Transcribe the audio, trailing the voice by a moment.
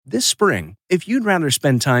This spring, if you'd rather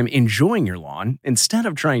spend time enjoying your lawn instead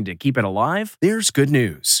of trying to keep it alive, there's good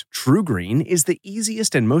news. TruGreen is the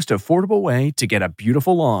easiest and most affordable way to get a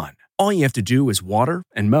beautiful lawn. All you have to do is water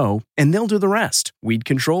and mow, and they'll do the rest. Weed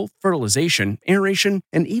control, fertilization, aeration,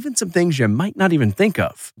 and even some things you might not even think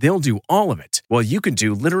of. They'll do all of it, while you can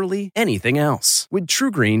do literally anything else. With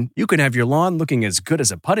TruGreen, you can have your lawn looking as good as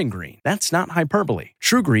a putting green. That's not hyperbole.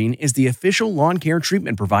 TruGreen is the official lawn care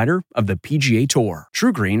treatment provider of the PGA Tour.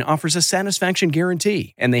 TruGreen offers a satisfaction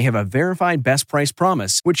guarantee, and they have a verified best price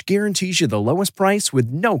promise, which guarantees you the lowest price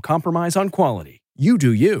with no compromise on quality. You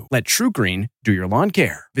do you. Let TruGreen do your lawn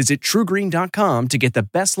care. Visit TruGreen.com to get the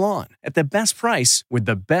best lawn at the best price with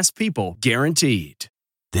the best people guaranteed.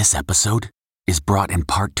 This episode is brought in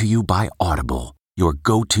part to you by Audible, your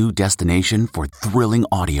go-to destination for thrilling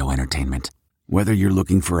audio entertainment. Whether you're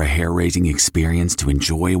looking for a hair-raising experience to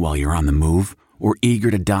enjoy while you're on the move or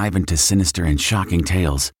eager to dive into sinister and shocking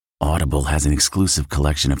tales, Audible has an exclusive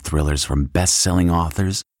collection of thrillers from best-selling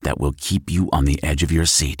authors that will keep you on the edge of your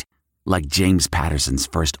seat. Like James Patterson's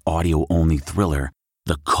first audio-only thriller,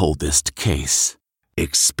 The Coldest Case.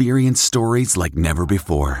 Experience stories like never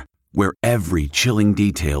before, where every chilling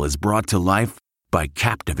detail is brought to life by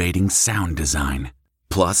captivating sound design.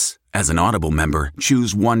 Plus, as an Audible member,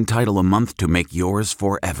 choose one title a month to make yours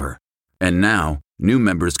forever. And now, new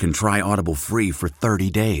members can try Audible free for 30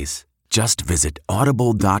 days. Just visit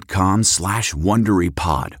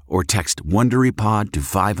audible.com/WonderyPod or text WonderyPod to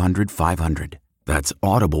 500-500. That's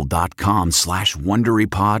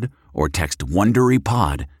audible.com/WonderyPod or text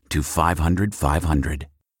WonderyPod to 500-500.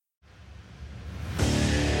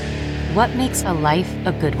 What makes a life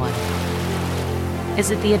a good one? Is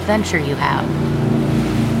it the adventure you have?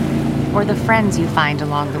 Or the friends you find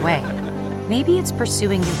along the way? Maybe it's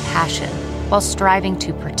pursuing your passion while striving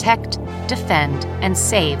to protect, defend, and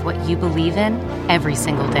save what you believe in every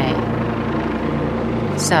single day.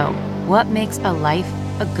 So, what makes a life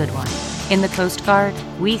a good one? In the Coast Guard,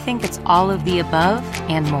 we think it's all of the above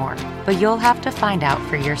and more, but you'll have to find out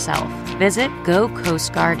for yourself. Visit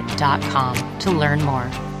gocoastguard.com to learn more.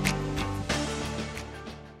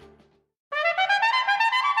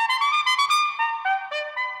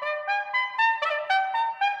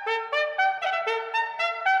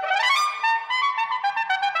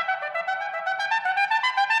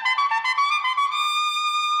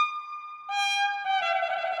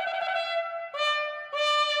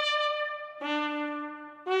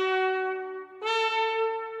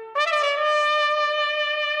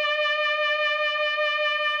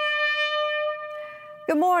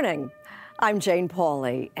 Good morning. I'm Jane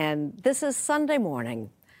Pauley, and this is Sunday Morning.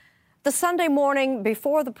 The Sunday morning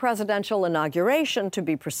before the presidential inauguration, to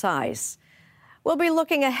be precise. We'll be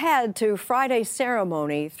looking ahead to Friday's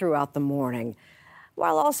ceremony throughout the morning,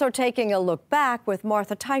 while also taking a look back with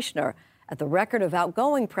Martha Teichner at the record of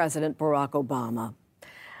outgoing President Barack Obama.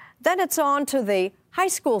 Then it's on to the high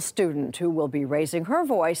school student who will be raising her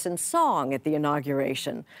voice in song at the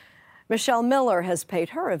inauguration. Michelle Miller has paid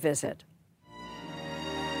her a visit.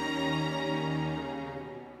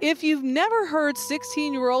 If you've never heard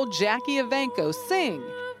 16-year-old Jackie Evancho sing,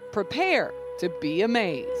 prepare to be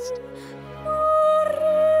amazed.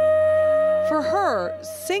 For her,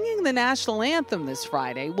 singing the national anthem this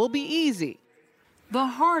Friday will be easy. The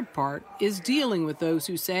hard part is dealing with those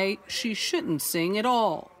who say she shouldn't sing at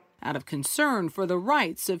all, out of concern for the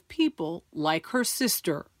rights of people like her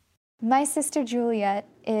sister. My sister Juliet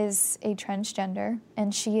is a transgender,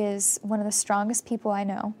 and she is one of the strongest people I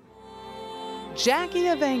know. Jackie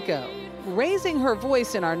Evancho, raising her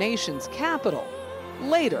voice in our nation's capital,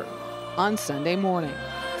 later on Sunday Morning.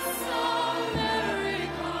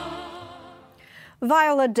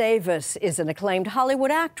 Viola Davis is an acclaimed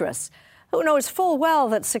Hollywood actress who knows full well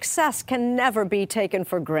that success can never be taken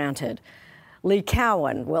for granted. Lee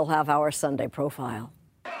Cowan will have our Sunday profile.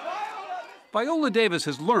 Viola Davis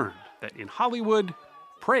has learned that in Hollywood,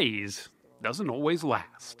 praise doesn't always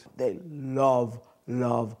last. They love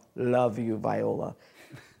you, Viola.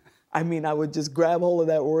 I mean, I would just grab hold of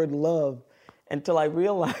that word love until I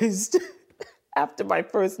realized after my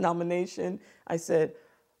first nomination, I said,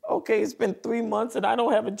 okay, it's been 3 months and I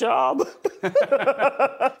don't have a job.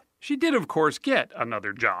 She did, of course, get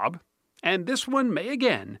another job, and this one may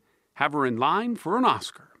again have her in line for an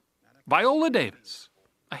Oscar. Viola Davis,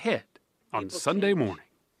 ahead on Sunday Morning.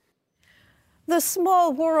 The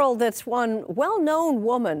small world that's one well-known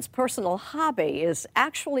woman's personal hobby is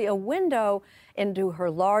actually a window into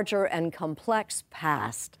her larger and complex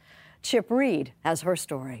past. Chip Reed has her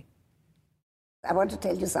story. I want to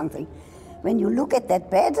tell you something. When you look at that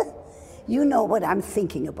bed, you know what I'm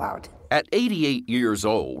thinking about. At 88 years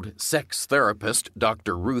old, sex therapist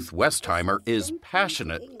Dr. Ruth Westheimer is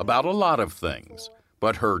passionate about a lot of things.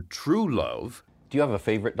 But her true love... Do you have a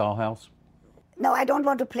favorite dollhouse? No, I don't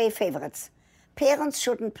want to play favorites. Parents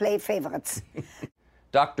shouldn't play favorites.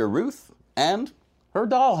 Dr. Ruth and her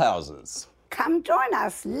dollhouses. Come join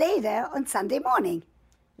us later on Sunday morning.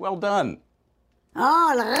 Well done.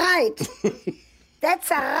 All right.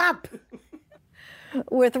 That's a wrap.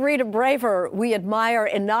 With Rita Braver, we admire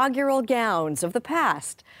inaugural gowns of the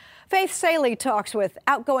past. Faith Salie talks with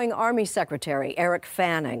outgoing Army Secretary Eric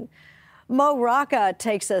Fanning. Mo Rocca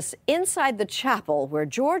takes us inside the chapel where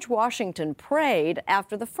George Washington prayed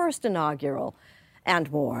after the first inaugural, and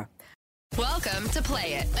more. Welcome to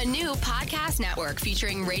Play It, a new podcast network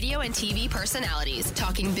featuring radio and TV personalities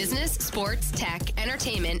talking business, sports, tech,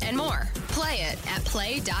 entertainment, and more. Play it at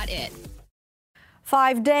play.it.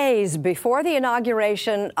 5 days before the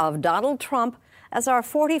inauguration of Donald Trump as our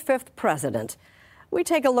 45th president, we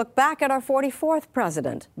take a look back at our 44th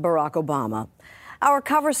president, Barack Obama. Our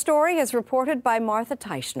cover story is reported by Martha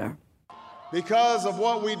Teichner. Because of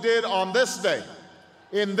what we did on this day,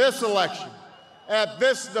 in this election, at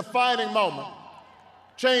this defining moment,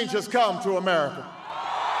 change has come to America.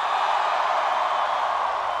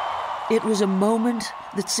 It was a moment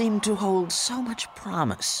that seemed to hold so much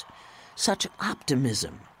promise, such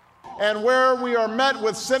optimism. And where we are met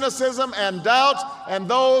with cynicism and doubt, and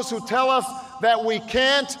those who tell us that we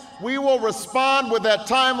can't, we will respond with that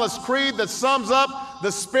timeless creed that sums up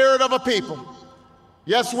the spirit of a people.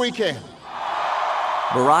 Yes, we can.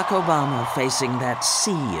 Barack Obama facing that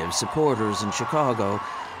sea of supporters in Chicago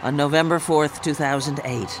on November 4th,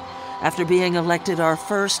 2008, after being elected our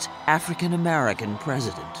first African-American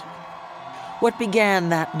president. What began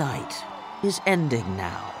that night is ending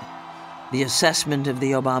now. The assessment of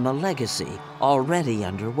the Obama legacy already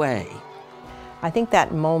underway. I think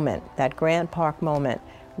that moment, that Grant Park moment,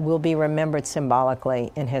 will be remembered symbolically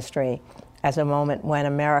in history as a moment when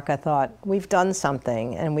America thought, we've done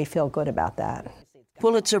something, and we feel good about that.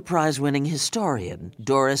 Pulitzer Prize-winning historian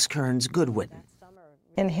Doris Kearns Goodwin.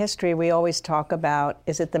 In history, we always talk about,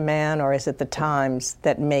 is it the man or is it the times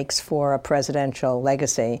that makes for a presidential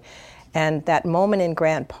legacy? And that moment in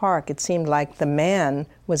Grant Park, it seemed like the man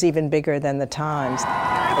was even bigger than the times.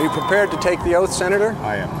 Are you prepared to take the oath, Senator?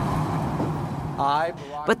 I am.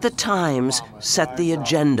 But the Times set the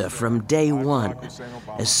agenda from day one.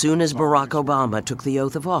 As soon as Barack Obama took the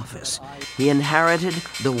oath of office, he inherited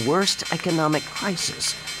the worst economic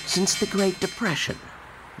crisis since the Great Depression.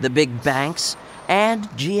 The big banks and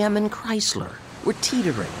GM and Chrysler were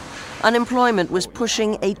teetering. Unemployment was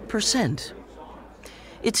pushing 8%.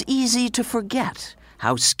 It's easy to forget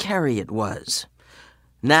how scary it was.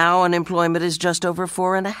 Now unemployment is just over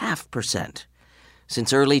 4.5%.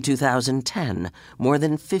 Since early 2010, more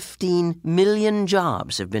than 15 million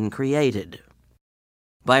jobs have been created.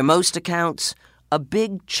 By most accounts, a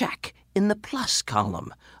big check in the plus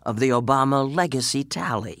column of the Obama legacy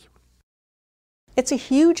tally. It's a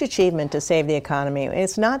huge achievement to save the economy.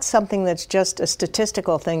 It's not something that's just a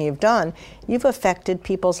statistical thing you've done. You've affected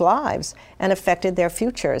people's lives and affected their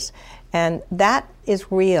futures. And that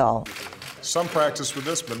is real. Some practice with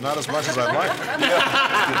this, but not as much as I'd like.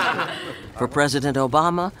 For President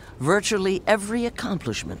Obama, virtually every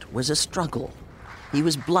accomplishment was a struggle. He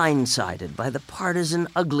was blindsided by the partisan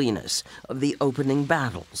ugliness of the opening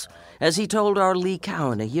battles, as he told R. Lee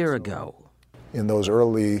Cowan a year ago. In those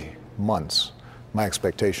early months, my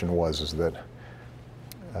expectation was that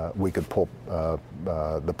we could pull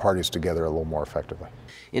the parties together a little more effectively.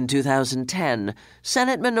 In 2010,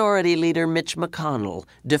 Senate Minority Leader Mitch McConnell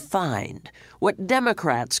defined what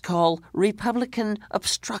Democrats call Republican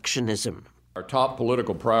obstructionism. Our top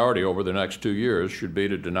political priority over the next 2 years should be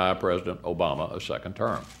to deny President Obama a second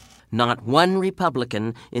term. Not one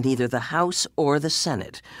Republican in either the House or the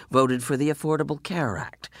Senate voted for the Affordable Care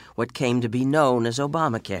Act, what came to be known as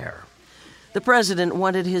Obamacare. The president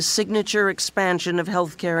wanted his signature expansion of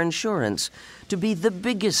health care insurance to be the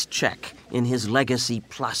biggest check in his legacy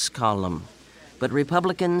plus column. But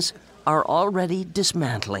Republicans are already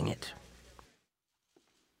dismantling it.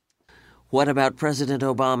 What about President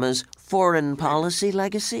Obama's foreign policy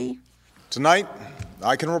legacy? Tonight,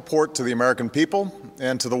 I can report to the American people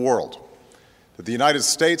and to the world that the United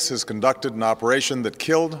States has conducted an operation that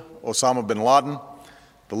killed Osama bin Laden,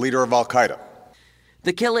 the leader of al-Qaeda.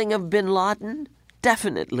 The killing of bin Laden?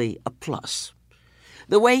 Definitely a plus.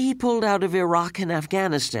 The way he pulled out of Iraq and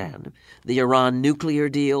Afghanistan, the Iran nuclear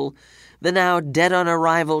deal, the now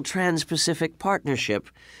dead-on-arrival Trans-Pacific Partnership,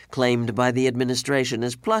 claimed by the administration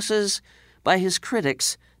as pluses, by his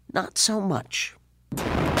critics, not so much.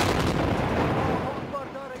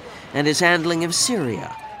 And his handling of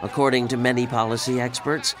Syria, according to many policy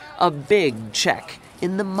experts, a big check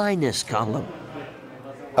in the minus column.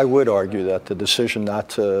 I would argue that the decision not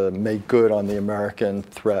to make good on the American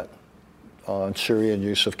threat on Syrian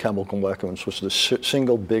use of chemical weapons was the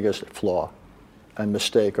single biggest flaw and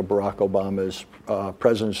mistake of Barack Obama's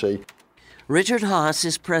presidency. Richard Haass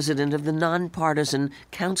is president of the nonpartisan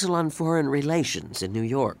Council on Foreign Relations in New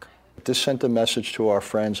York. This sent a message to our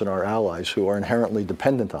friends and our allies who are inherently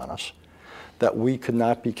dependent on us that we could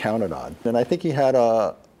not be counted on. And I think he had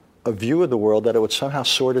a view of the world that it would somehow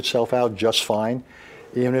sort itself out just fine,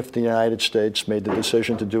 even if the United States made the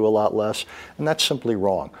decision to do a lot less. And that's simply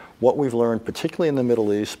wrong. What we've learned, particularly in the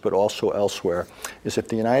Middle East, but also elsewhere, is if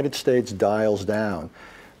the United States dials down,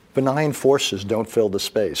 benign forces don't fill the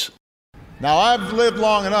space. Now, I've lived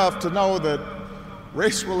long enough to know that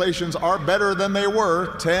race relations are better than they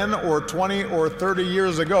were 10 or 20 or 30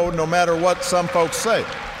 years ago, no matter what some folks say.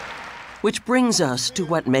 Which brings us to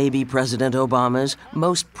what may be President Obama's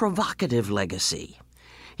most provocative legacy.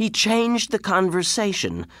 He changed the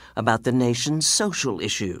conversation about the nation's social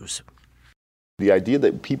issues. The idea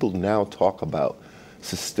that people now talk about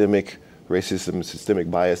systemic racism, systemic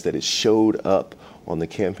bias, that it showed up on the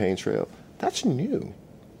campaign trail, that's new.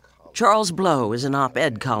 Charles Blow is an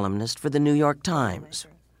op-ed columnist for the New York Times.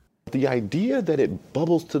 The idea that it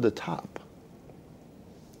bubbles to the top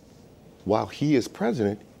while he is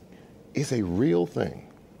president is a real thing.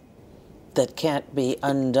 That can't be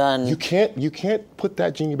undone. You can't put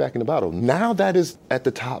that genie back in the bottle. Now that is at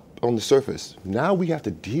the top on the surface. Now we have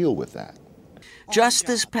to deal with that. Just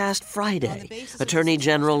this past Friday, Attorney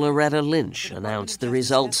General Loretta Lynch announced the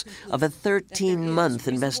results of a 13-month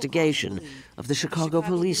investigation of the Chicago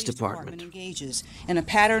Police Department. Engages in a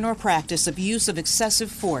pattern or practice of use of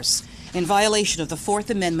excessive force in violation of the Fourth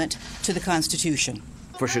Amendment to the Constitution.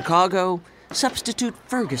 For Chicago, substitute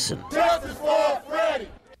Ferguson.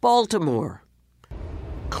 Baltimore,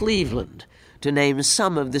 Cleveland, to name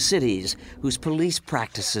some of the cities whose police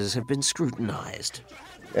practices have been scrutinized.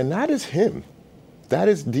 And that is him. That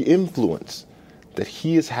is the influence that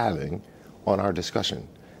he is having on our discussion.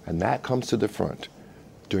 And that comes to the front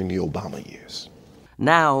during the Obama years.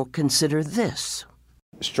 Now consider this.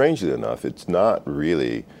 Strangely enough, it's not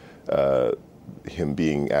really him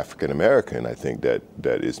being African American, I think, that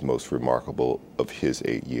is most remarkable of his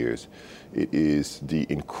 8 years. It is the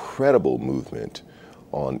incredible movement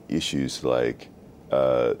on issues like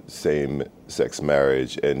same-sex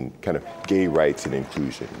marriage and kind of gay rights and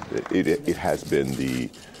inclusion. It has been the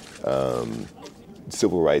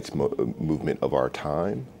civil rights movement of our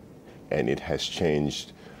time, and it has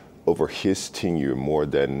changed over his tenure more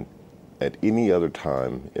than at any other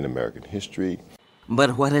time in American history.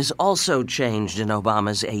 But what has also changed in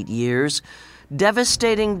Obama's 8 years,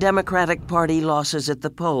 devastating Democratic Party losses at the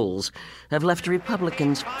polls have left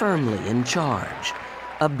Republicans firmly in charge.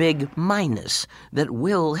 A big minus that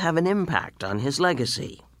will have an impact on his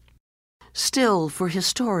legacy. Still, for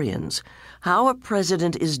historians, how a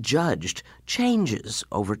president is judged changes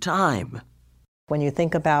over time. When you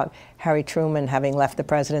think about Harry Truman having left the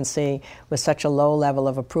presidency with such a low level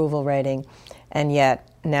of approval rating, and yet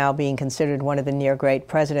now being considered one of the near great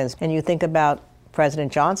presidents, and you think about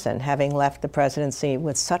President Johnson having left the presidency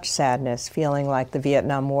with such sadness, feeling like the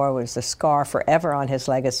Vietnam War was a scar forever on his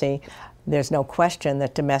legacy, there's no question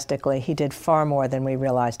that domestically he did far more than we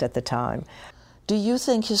realized at the time. Do you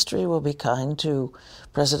think history will be kind to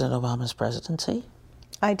President Obama's presidency?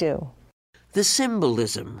 I do. The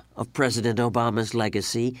symbolism of President Obama's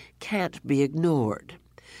legacy can't be ignored.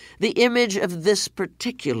 The image of this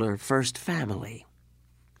particular first family.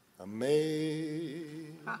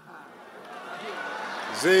 Amazing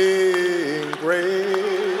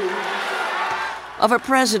grace. Of a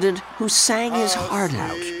president who sang his heart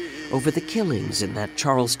out over the killings in that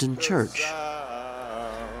Charleston church.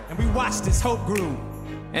 And we watched as hope grew,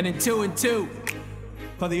 and in 2 and 2,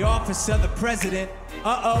 for the office of the president,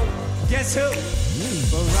 guess who?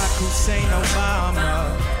 Barack Hussein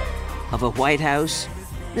Obama. Of a White House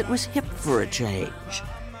that was hip for a change.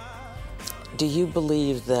 Do you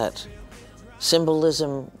believe that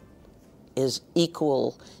symbolism is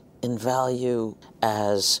equal in value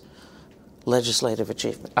as legislative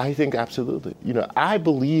achievement? I think absolutely. I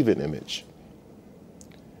believe in image.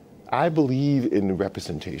 I believe in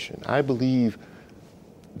representation. I believe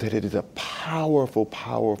that it is a powerful,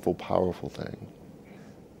 powerful, powerful thing.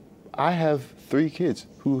 I have 3 kids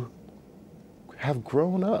who have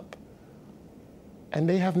grown up and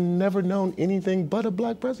they have never known anything but a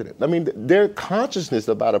black president. I mean, their consciousness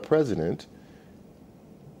about a president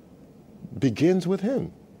begins with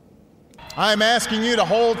him. I'm asking you to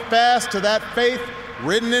hold fast to that faith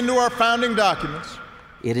written into our founding documents.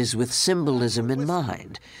 It is with symbolism in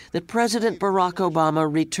mind that President Barack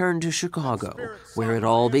Obama returned to Chicago, where it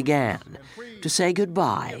all began, to say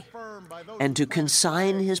goodbye and to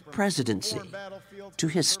consign his presidency to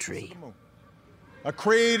history. A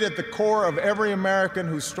creed at the core of every American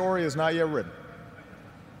whose story is not yet written.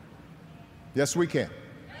 Yes, we can.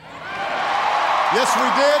 Yes, we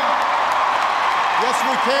did. Yes,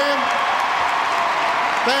 we can.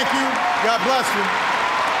 Thank you. God bless you.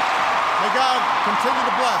 May God continue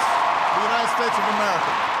to bless the United States of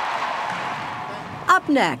America. Up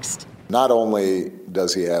next. Not only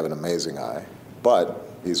does he have an amazing eye,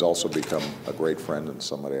 but he's also become a great friend and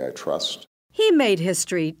somebody I trust. He made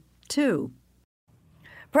history, too.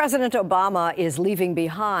 President Obama is leaving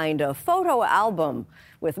behind a photo album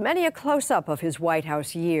with many a close-up of his White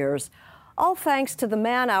House years, all thanks to the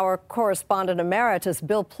man our correspondent emeritus,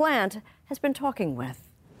 Bill Plant, has been talking with.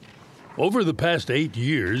 Over the past 8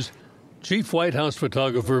 years, Chief White House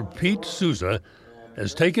photographer Pete Souza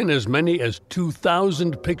has taken as many as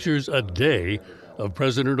 2,000 pictures a day of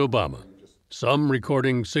President Obama, some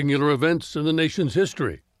recording singular events in the nation's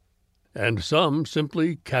history, and some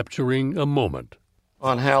simply capturing a moment.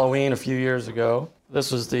 On Halloween a few years ago,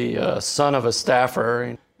 this was the son of a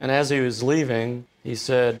staffer, and as he was leaving, he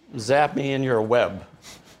said, "Zap me in your web."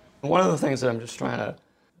 One of the things that I'm just trying to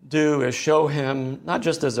do is show him, not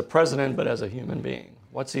just as a president, but as a human being.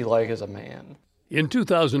 What's he like as a man? In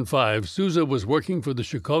 2005, Souza was working for the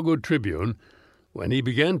Chicago Tribune when he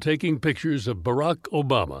began taking pictures of Barack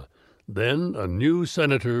Obama, then a new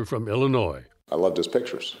senator from Illinois. I loved his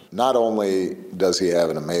pictures. Not only does he have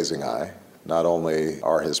an amazing eye, not only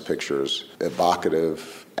are his pictures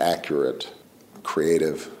evocative, accurate,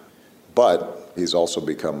 creative, but he's also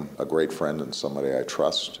become a great friend and somebody I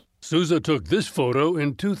trust. Souza took this photo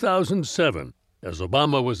in 2007 as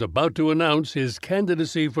Obama was about to announce his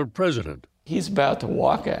candidacy for president. He's about to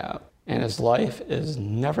walk out, and his life is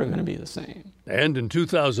never going to be the same. And in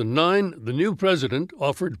 2009, the new president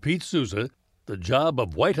offered Pete Souza the job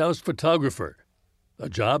of White House photographer, a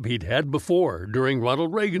job he'd had before during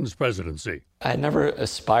Ronald Reagan's presidency. I never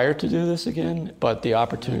aspired to do this again, but the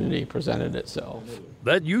opportunity presented itself.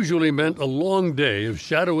 That usually meant a long day of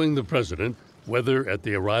shadowing the president, whether at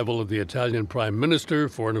the arrival of the Italian prime minister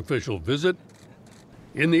for an official visit,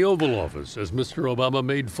 in the Oval Office as Mr. Obama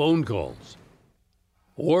made phone calls,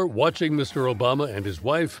 or watching Mr. Obama and his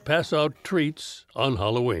wife pass out treats on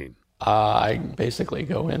Halloween. I basically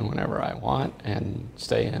go in whenever I want and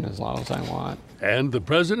stay in as long as I want. And the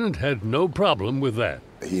president had no problem with that.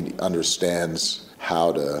 He understands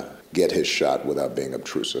how to get his shot without being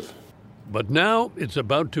obtrusive. But now it's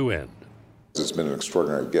about to end. It's been an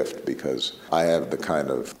extraordinary gift because I have the kind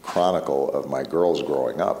of chronicle of my girls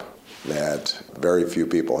growing up that very few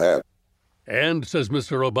people have. And, says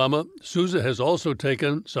Mr. Obama, Souza has also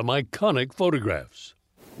taken some iconic photographs.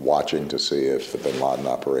 Watching to see if the bin Laden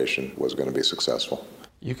operation was going to be successful.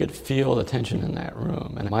 You could feel the tension in that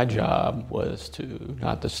room, and my job was to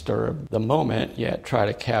not disturb the moment, yet try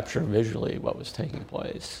to capture visually what was taking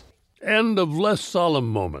place. And of less solemn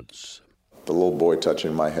moments. The little boy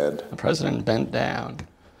touching my head. The president bent down,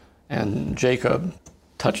 and Jacob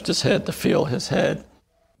touched his head to feel his head.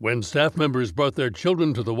 When staff members brought their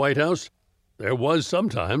children to the White House, there was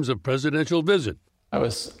sometimes a presidential visit. I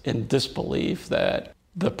was in disbelief that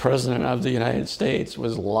the President of the United States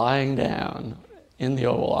was lying down in the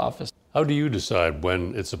Oval Office. How do you decide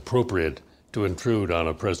when it's appropriate to intrude on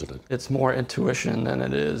a president? It's more intuition than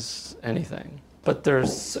it is anything. But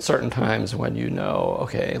there's certain times when you know,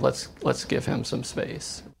 okay, let's give him some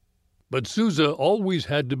space. But Souza always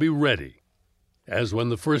had to be ready, as when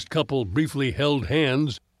the first couple briefly held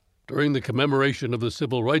hands during the commemoration of the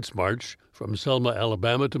Civil Rights March from Selma,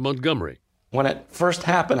 Alabama to Montgomery. When it first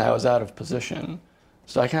happened, I was out of position.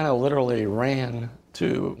 So I kind of literally ran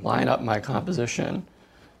to line up my composition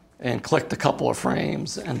and clicked a couple of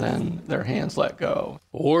frames, and then their hands let go.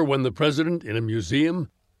 Or when the president, in a museum,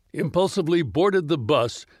 impulsively boarded the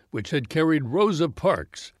bus which had carried Rosa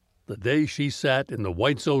Parks the day she sat in the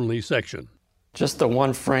whites-only section. Just the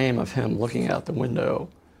one frame of him looking out the window,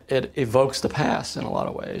 it evokes the past in a lot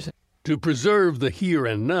of ways. To preserve the here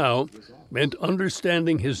and now meant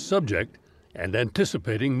understanding his subject and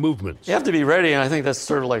anticipating movements. You have to be ready, and I think that's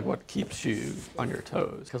sort of like what keeps you on your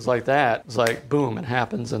toes. Because like that, it's like, boom, it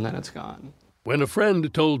happens, and then it's gone. When a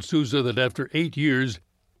friend told Souza that after 8 years,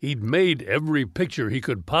 he'd made every picture he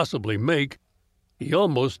could possibly make, he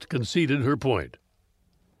almost conceded her point.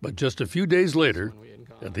 But just a few days later,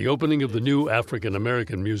 at the opening of the new African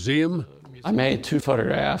American Museum, I made 2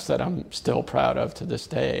 photographs that I'm still proud of to this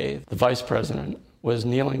day. The vice president was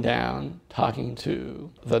kneeling down talking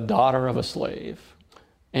to the daughter of a slave.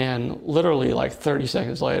 And literally like 30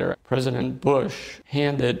 seconds later, President Bush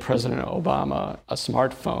handed President Obama a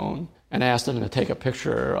smartphone and asked him to take a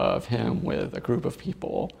picture of him with a group of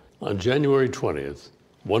people. On January 20th,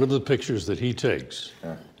 one of the pictures that he takes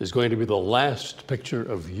is going to be the last picture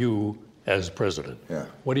of you as president. Yeah.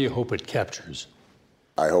 What do you hope it captures?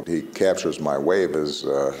 I hope he captures my wave as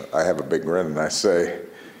I have a big grin and I say,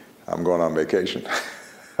 I'm going on vacation.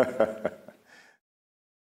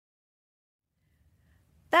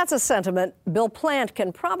 That's a sentiment Bill Plant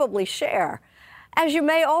can probably share. As you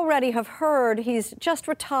may already have heard, he's just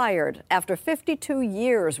retired after 52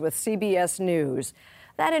 years with CBS News.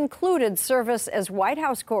 That included service as White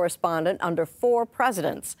House correspondent under 4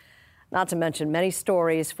 presidents, not to mention many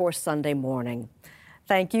stories for Sunday Morning.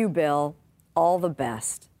 Thank you, Bill. All the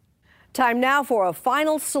best. Time now for a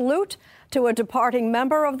final salute to a departing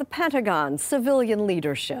member of the Pentagon's civilian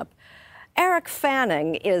leadership. Eric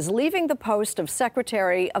Fanning is leaving the post of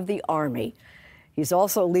Secretary of the Army. He's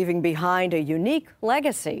also leaving behind a unique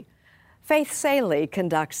legacy. Faith Salie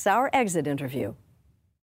conducts our exit interview.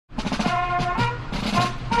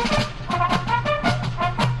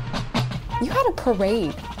 You had a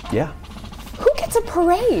parade. Yeah. Who gets a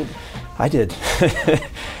parade? I did.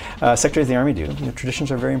 Secretary of the Army do.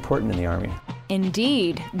 Traditions are very important in the Army.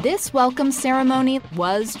 Indeed, this welcome ceremony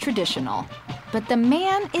was traditional, but the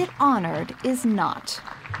man it honored is not.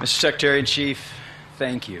 Mr. Secretary-in-Chief,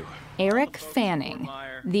 thank you. Eric Fanning,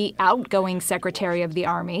 the outgoing Secretary of the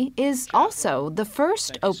Army, is also the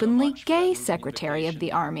first openly gay Secretary of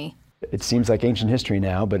the Army. It seems like ancient history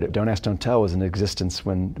now, but Don't Ask, Don't Tell was in existence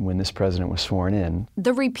when this president was sworn in.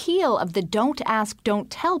 The repeal of the Don't Ask, Don't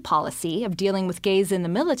Tell policy of dealing with gays in the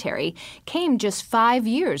military came just 5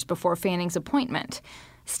 years before Fanning's appointment.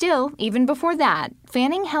 Still, even before that,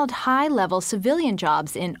 Fanning held high-level civilian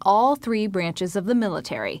jobs in all 3 branches of the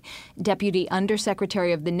military: Deputy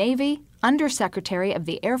Undersecretary of the Navy, Undersecretary of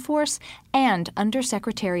the Air Force, and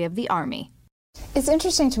Undersecretary of the Army. It's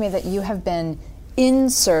interesting to me that you have been in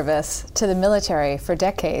service to the military for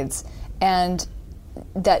decades and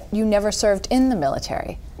that you never served in the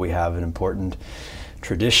military. We have an important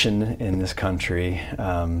tradition in this country,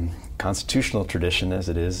 constitutional tradition as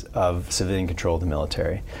it is, of civilian control of the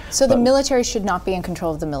military. So the military should not be in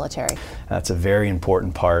control of the military. That's a very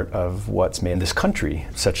important part of what's made this country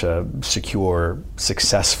such a secure,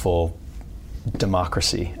 successful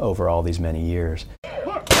democracy over all these many years.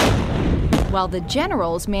 While the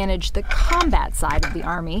generals manage the combat side of the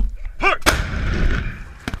Army,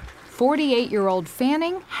 48-year-old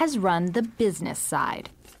Fanning has run the business side.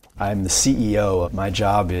 I'm the CEO. My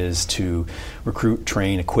job is to recruit,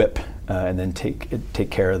 train, equip, and then take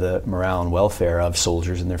care of the morale and welfare of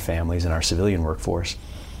soldiers and their families and our civilian workforce.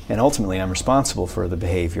 And ultimately, I'm responsible for the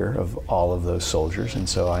behavior of all of those soldiers, and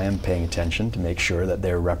so I am paying attention to make sure that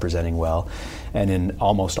they're representing well, and in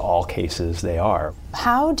almost all cases, they are.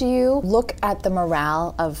 How do you look at the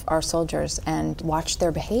morale of our soldiers and watch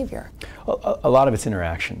their behavior? A lot of it's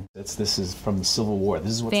interaction. This is from the Civil War.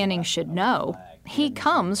 This is what Fanning should know. He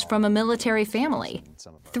comes from a military family.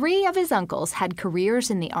 3 of his uncles had careers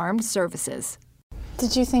in the armed services.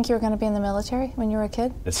 Did you think you were going to be in the military when you were a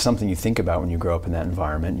kid? It's something you think about when you grow up in that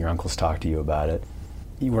environment. Your uncles talk to you about it.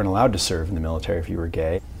 You weren't allowed to serve in the military if you were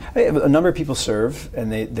gay. A number of people serve,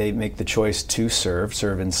 and they make the choice to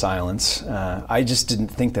serve in silence. I just didn't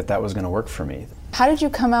think that was going to work for me. How did you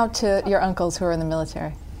come out to your uncles who were in the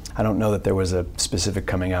military? I don't know that there was a specific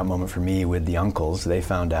coming out moment for me with the uncles. They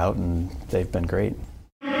found out, and they've been great.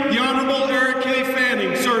 The Honorable Eric K.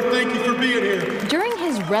 Fanning, sir, thank you for being here. During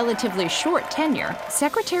his relatively short tenure,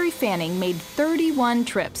 Secretary Fanning made 31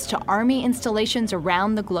 trips to Army installations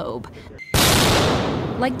around the globe,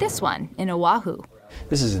 like this one in Oahu.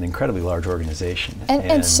 This is an incredibly large organization.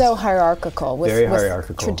 And so hierarchical, with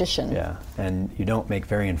hierarchical tradition. Yeah, and you don't make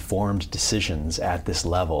very informed decisions at this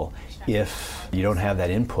level if you don't have that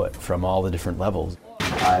input from all the different levels.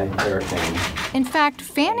 Eric Fanning. In fact,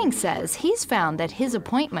 Fanning says he's found that his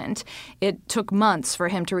appointment, it took months for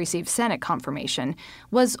him to receive Senate confirmation,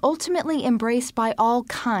 was ultimately embraced by all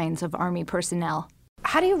kinds of Army personnel.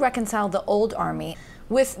 How do you reconcile the old Army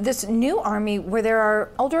with this new Army where there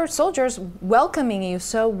are older soldiers welcoming you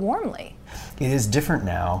so warmly? It is different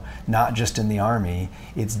now, not just in the Army,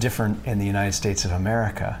 it's different in the United States of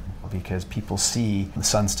America, because people see the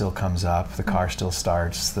sun still comes up, the car still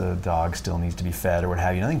starts, the dog still needs to be fed or what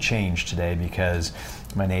have you. Nothing changed today because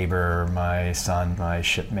my neighbor, my son, my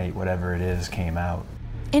shipmate, whatever it is, came out.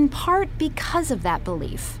 In part because of that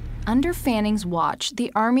belief, under Fanning's watch,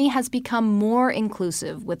 the Army has become more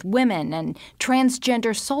inclusive with women and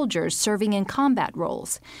transgender soldiers serving in combat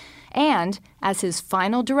roles. And, as his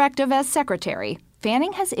final directive as secretary,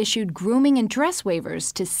 Fanning has issued grooming and dress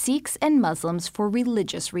waivers to Sikhs and Muslims for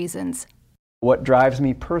religious reasons. What drives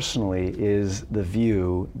me personally is the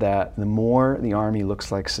view that the more the Army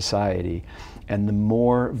looks like society and the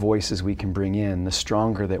more voices we can bring in, the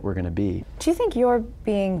stronger that we're going to be. Do you think your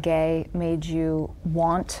being gay made you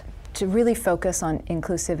want to really focus on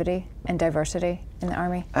inclusivity and diversity in the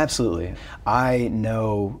Army? Absolutely. I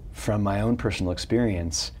know from my own personal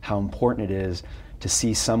experience how important it is to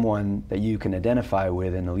see someone that you can identify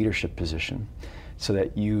with in a leadership position so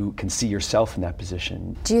that you can see yourself in that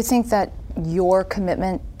position. Do you think that your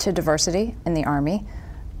commitment to diversity in the Army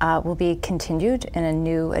will be continued in a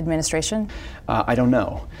new administration? I don't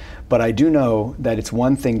know. But I do know that it's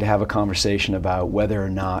one thing to have a conversation about whether or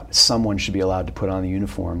not someone should be allowed to put on the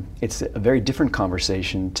uniform. It's a very different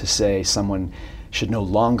conversation to say someone should no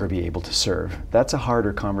longer be able to serve. That's a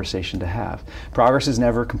harder conversation to have. Progress is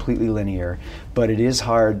never completely linear, but it is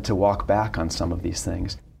hard to walk back on some of these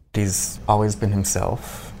things. He's always been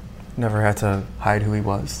himself, never had to hide who he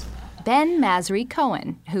was. Ben Masry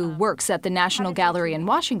Cohen, who works at the National Gallery in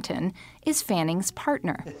Washington, is Fanning's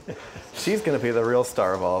partner. She's going to be the real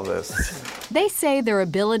star of all of this. They say their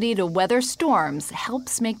ability to weather storms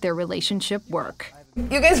helps make their relationship work.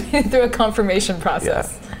 You guys made it through a confirmation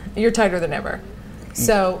process. Yeah. You're tighter than ever.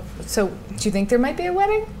 So do you think there might be a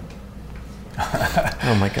wedding?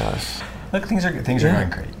 Oh my gosh. Look, things are going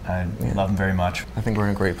great. I love them very much. I think we're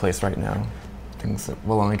in a great place right now. Things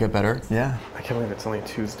will only get better. Yeah. I can't believe it's only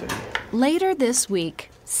Tuesday. Later this week,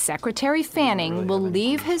 Secretary Fanning will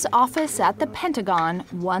leave his office at the Pentagon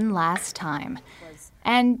one last time.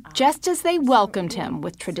 And just as they welcomed him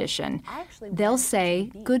with tradition, they'll say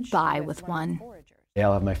goodbye with one. Yeah,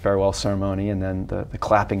 I'll have my farewell ceremony and then the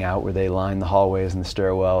clapping out where they line the hallways and the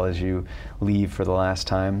stairwell as you leave for the last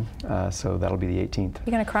time. So that'll be the 18th.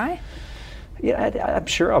 You gonna cry? Yeah, I'm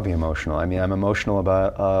sure I'll be emotional. I mean, I'm emotional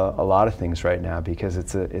about a lot of things right now because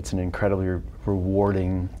it's an incredibly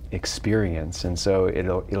rewarding experience, and so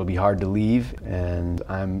it'll be hard to leave. And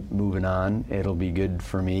I'm moving on. It'll be good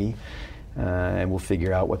for me, and we'll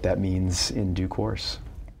figure out what that means in due course.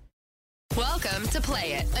 Welcome to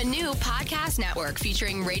Play It, a new podcast network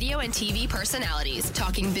featuring radio and TV personalities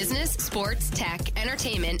talking business, sports, tech,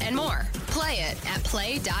 entertainment, and more. Play it at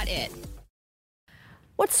play.it.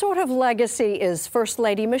 What sort of legacy is First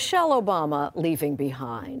Lady Michelle Obama leaving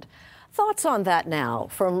behind? Thoughts on that now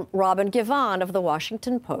from Robin Givhan of The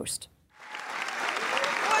Washington Post.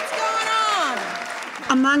 What's going on?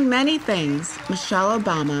 Among many things, Michelle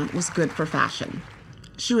Obama was good for fashion.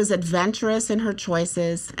 She was adventurous in her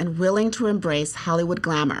choices and willing to embrace Hollywood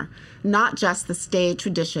glamour, not just the staid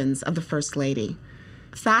traditions of the First Lady.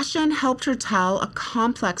 Fashion helped her tell a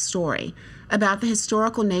complex story about the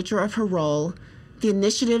historical nature of her role, the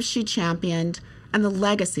initiatives she championed, and the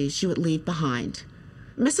legacy she would leave behind.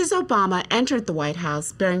 Mrs. Obama entered the White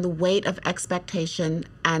House bearing the weight of expectation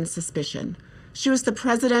and suspicion. She was the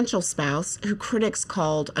presidential spouse who critics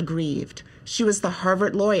called aggrieved. She was the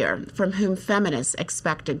Harvard lawyer from whom feminists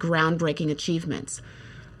expected groundbreaking achievements.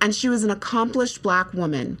 And she was an accomplished Black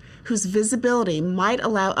woman whose visibility might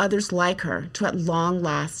allow others like her to at long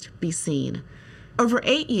last be seen. Over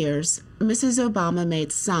 8 years, Mrs. Obama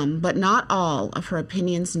made some, but not all, of her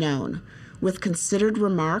opinions known, with considered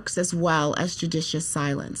remarks as well as judicious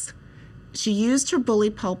silence. She used her bully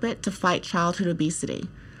pulpit to fight childhood obesity,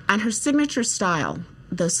 and her signature style,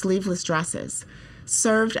 those sleeveless dresses,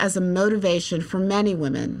 served as a motivation for many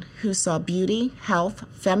women who saw beauty, health,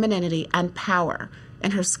 femininity, and power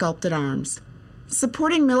in her sculpted arms.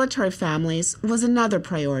 Supporting military families was another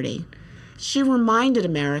priority. She reminded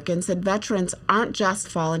Americans that veterans aren't just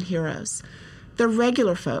fallen heroes. They're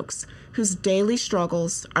regular folks whose daily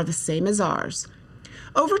struggles are the same as ours.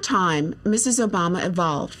 Over time, Mrs. Obama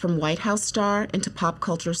evolved from White House star into pop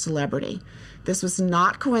culture celebrity. This was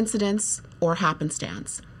not coincidence or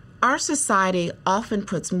happenstance. Our society often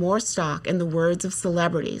puts more stock in the words of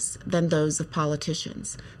celebrities than those of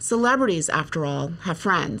politicians. Celebrities, after all, have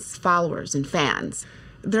friends, followers, and fans.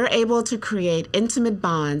 They're able to create intimate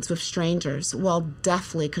bonds with strangers while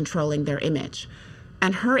deftly controlling their image.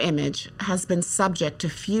 And her image has been subject to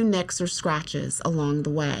few nicks or scratches along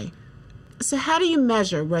the way. So how do you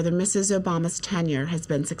measure whether Mrs. Obama's tenure has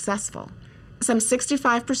been successful? Some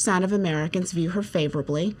 65% of Americans view her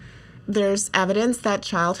favorably. There's evidence that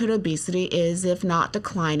childhood obesity is, if not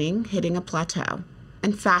declining, hitting a plateau.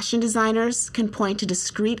 And fashion designers can point to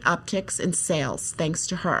discrete upticks in sales thanks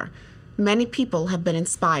to her. many people have been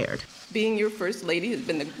inspired. Being your first lady has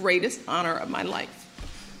been the greatest honor of my life,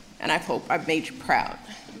 and I hope I've made you proud.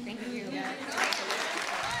 Thank you.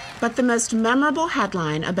 But the most memorable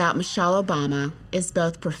headline about Michelle Obama is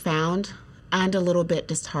both profound and a little bit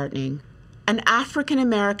disheartening. An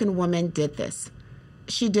African-American woman did this.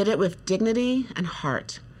 She did it with dignity and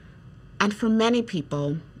heart. And for many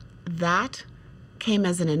people, that came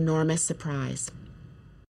as an enormous surprise.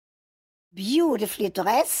 Beautifully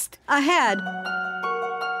dressed. Ahead,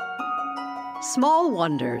 small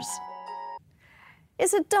wonders.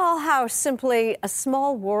 Is a dollhouse simply a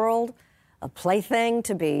small world, a plaything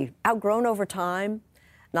to be outgrown over time?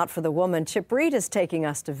 Not for the woman Chip Reed is taking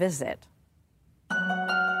us to visit.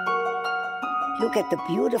 Look at the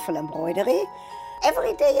beautiful embroidery.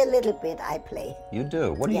 Every day a little bit I play. You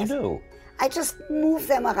do? What do you do? I just move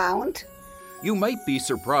them around. You might be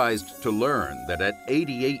surprised to learn that at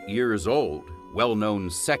 88 years old, well-known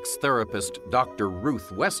sex therapist Dr. Ruth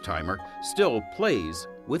Westheimer still plays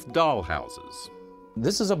with dollhouses.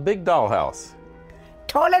 This is a big dollhouse.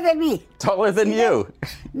 Taller than me. Taller than you.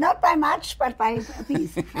 Not by much, but by a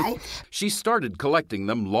piece, right? She started collecting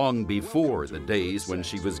them long before the days when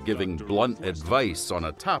she was giving blunt advice on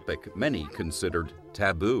a topic many considered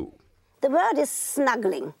taboo. The word is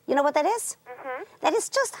snuggling. You know what that is? Mm-hmm. That is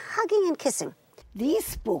just hugging and kissing.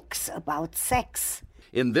 These books about sex.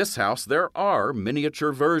 In this house, there are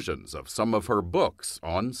miniature versions of some of her books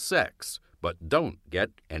on sex, but don't get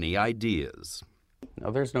any ideas.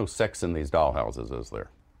 Now, there's no sex in these dollhouses, is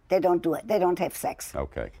there? They don't do it. They don't have sex.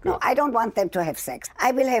 Okay, good. No, I don't want them to have sex.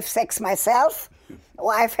 I will have sex myself,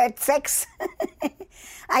 or I've had sex.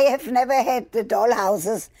 I have never had the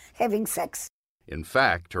dollhouses having sex. In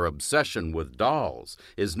fact, her obsession with dolls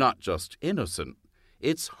is not just innocent,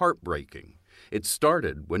 it's heartbreaking. It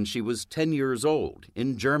started when she was 10 years old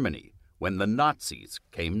in Germany, when the Nazis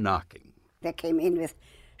came knocking. They came in with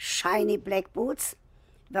shiny black boots,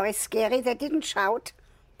 very scary. They didn't shout.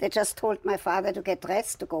 They just told my father to get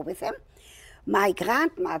dressed to go with them. My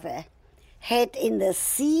grandmother had in the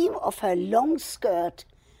seam of her long skirt,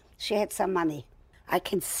 she had some money. I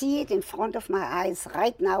can see it in front of my eyes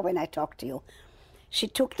right now when I talk to you. She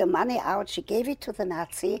took the money out, she gave it to the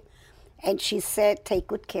Nazi, and she said, take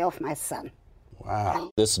good care of my son.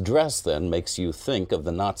 Wow. This dress then makes you think of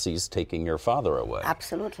the Nazis taking your father away.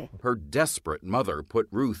 Absolutely. Her desperate mother put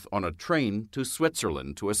Ruth on a train to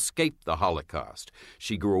Switzerland to escape the Holocaust.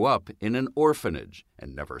 She grew up in an orphanage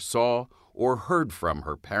and never saw or heard from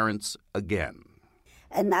her parents again.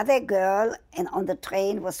 Another girl and on the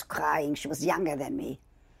train was crying. She was younger than me.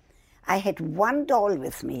 I had one doll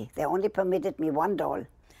with me. They only permitted me one doll.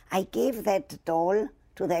 I gave that doll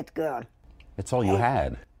to that girl. That's all you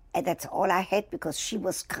had? And that's all I had because she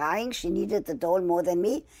was crying. She needed the doll more than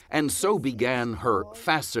me. And so began her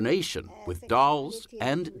fascination with dolls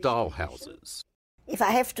and dollhouses. If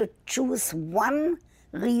I have to choose one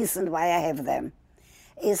reason why I have them,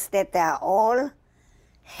 is that they're all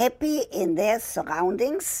happy in their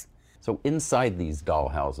surroundings. So inside these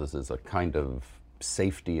dollhouses is a kind of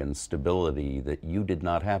safety and stability that you did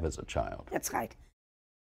not have as a child. That's right.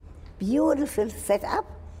 Beautiful setup.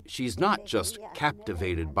 She's not just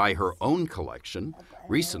captivated by her own collection.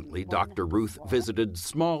 Recently, Dr. Ruth visited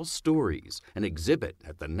Small Stories, an exhibit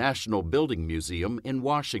at the National Building Museum in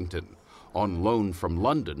Washington. On loan from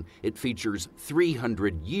London, it features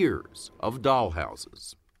 300 years of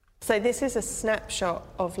dollhouses. So this is a snapshot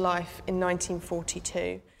of life in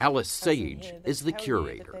 1942. Alice Sage is the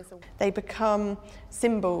curator. They become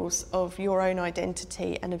symbols of your own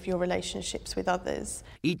identity and of your relationships with others.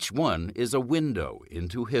 Each one is a window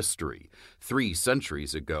into history. 3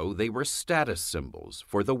 centuries ago, they were status symbols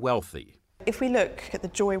for the wealthy. If we look at the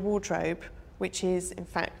Joy wardrobe, which is in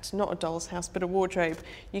fact not a doll's house but a wardrobe,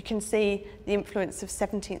 you can see the influence of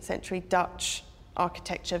 17th century Dutch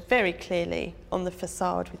architecture very clearly on the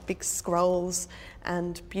facade with big scrolls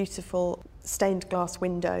and beautiful stained glass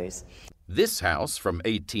windows. This house from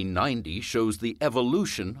 1890 shows the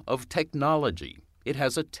evolution of technology. It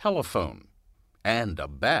has a telephone and a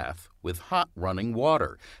bath with hot running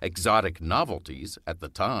water, exotic novelties at the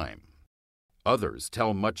time. Others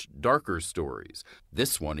tell much darker stories.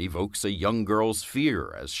 This one evokes a young girl's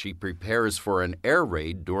fear as she prepares for an air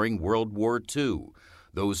raid during World War II.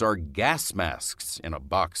 Those are gas masks in a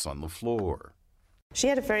box on the floor. She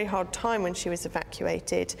had a very hard time when she was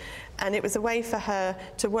evacuated, and it was a way for her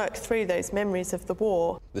to work through those memories of the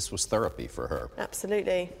war. This was therapy for her.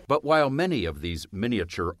 Absolutely. But while many of these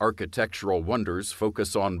miniature architectural wonders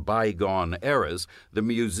focus on bygone eras, the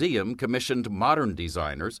museum commissioned modern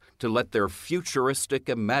designers to let their futuristic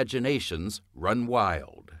imaginations run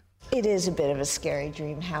wild. It is a bit of a scary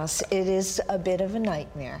dream house. It is a bit of a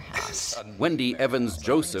nightmare house. Wendy Evans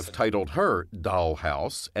Joseph titled her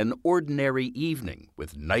Dollhouse An Ordinary Evening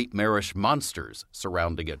with Nightmarish Monsters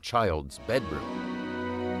Surrounding a Child's Bedroom.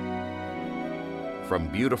 From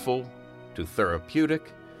beautiful to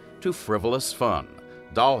therapeutic to frivolous fun,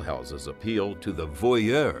 dollhouses appeal to the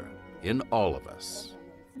voyeur in all of us.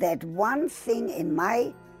 That one thing in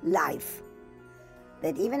my life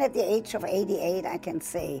that even at the age of 88 I can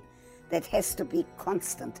say that has to be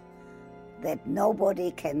constant, that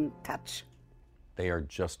nobody can touch. They are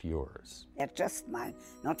just yours. They're just mine,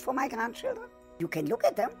 not for my grandchildren. You can look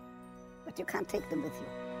at them, but you can't take them with you.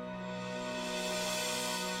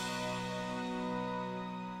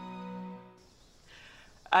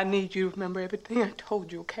 I need you to remember everything I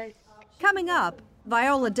told you, okay? Coming up,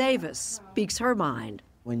 Viola Davis speaks her mind.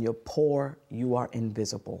 When you're poor, you are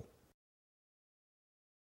invisible.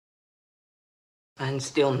 And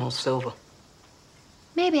still no silver.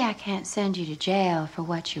 Maybe I can't send you to jail for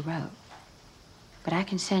what you wrote, but I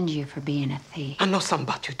can send you for being a thief. I know something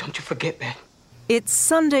about you, don't you forget that. It's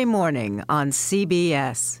Sunday morning on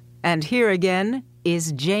CBS, and here again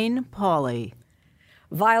is Jane Pauley.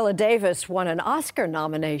 Viola Davis won an Oscar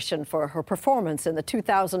nomination for her performance in the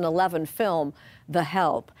 2011 film The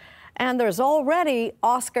Help. And there's already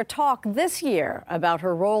Oscar talk this year about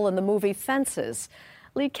her role in the movie Fences.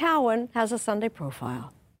 Lee Cowan has a Sunday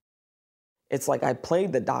profile. It's like I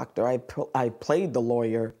played the doctor, I played the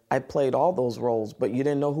lawyer, I played all those roles, but you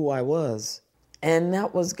didn't know who I was. And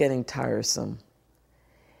that was getting tiresome.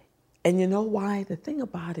 And you know why? The thing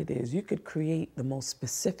about it is you could create the most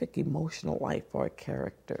specific emotional life for a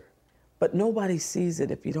character, but nobody sees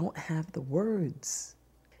it if you don't have the words.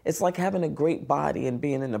 It's like having a great body and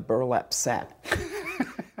being in a burlap sack.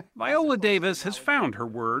 Viola Davis has found her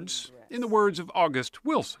words, in the words of August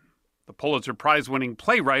Wilson, the Pulitzer Prize-winning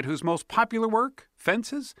playwright whose most popular work,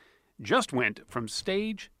 Fences, just went from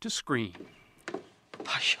stage to screen.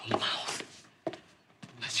 Hush your mouth.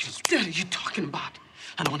 Unless you're dead, are you talking about?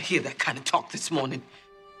 I don't want to hear that kind of talk this morning.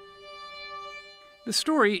 The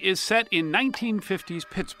story is set in 1950s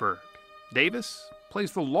Pittsburgh. Davis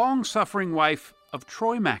plays the long-suffering wife of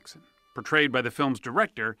Troy Maxson, portrayed by the film's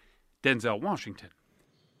director, Denzel Washington.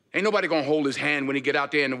 Ain't nobody gonna hold his hand when he get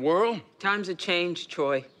out there in the world. Times have changed,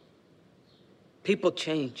 Troy. People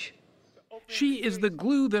change. She is the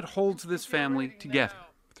glue that holds this family together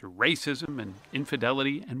through racism and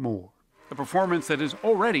infidelity and more. A performance that has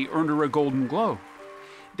already earned her a Golden Globe.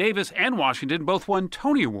 Davis and Washington both won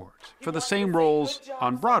Tony Awards for the same roles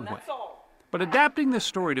on Broadway. But adapting this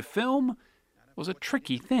story to film was a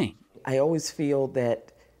tricky thing. I always feel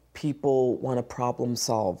that people want to problem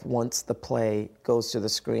solve once the play goes to the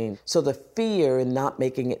screen. So the fear in not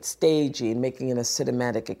making it stagey and making it a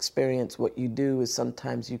cinematic experience, what you do is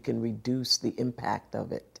sometimes you can reduce the impact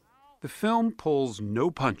of it. The film pulls no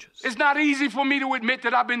punches. It's not easy for me to admit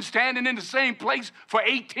that I've been standing in the same place for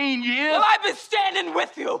 18 years. Well, I've been standing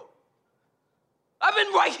with you. I've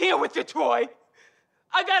been right here with you, Troy.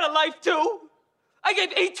 I got a life, too. I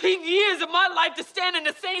gave 18 years of my life to stand in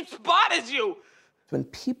the same spot as you. When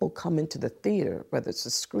people come into the theater, whether it's the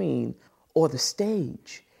screen or the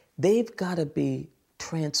stage, they've got to be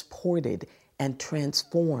transported and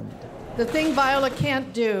transformed. The thing Viola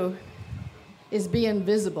can't do is be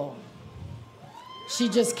invisible. She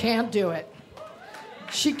just can't do it.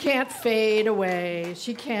 She can't fade away.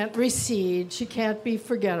 She can't recede. She can't be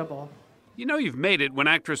forgettable. You know you've made it when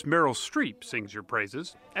actress Meryl Streep sings your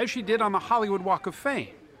praises, as she did on the Hollywood Walk of Fame,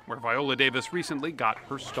 where Viola Davis recently got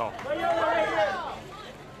her start.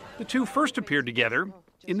 The two first appeared together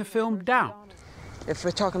in the film Doubt. If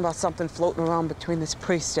we're talking about something floating around between this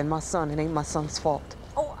priest and my son, it ain't my son's fault.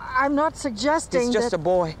 Oh, I'm not suggesting He's just a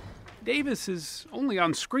boy. Davis is only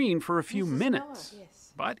on screen for a few minutes,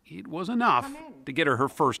 but it was enough to get her her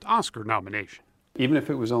first Oscar nomination. Even if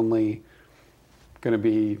it was only going to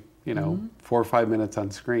be, 4 or 5 minutes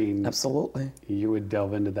on screen. Absolutely. You would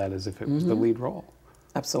delve into that as if it was the lead role.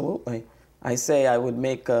 Absolutely. I say I would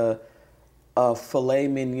make a filet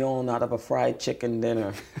mignon out of a fried chicken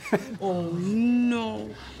dinner. Oh, no.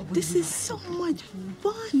 This is so much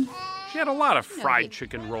fun. She had a lot of fried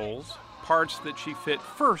chicken roles, parts that she fit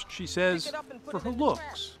first, she says, for her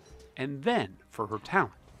looks, and then for her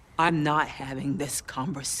talent. I'm not having this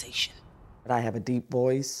conversation. I have a deep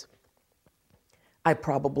voice. I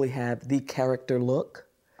probably have the character look.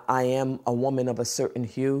 I am a woman of a certain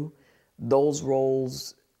hue. Those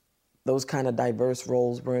roles, those kind of diverse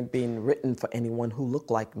roles weren't being written for anyone who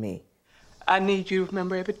looked like me. I need you to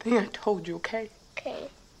remember everything I told you, okay? Okay.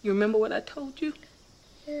 You remember what I told you?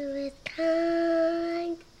 It was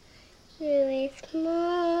kind. really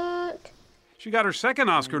smart. She got her second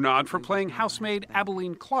Oscar nod for playing housemaid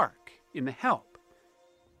Abilene Clark in The Help.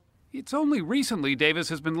 It's only recently Davis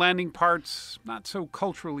has been landing parts not so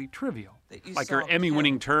culturally trivial, like her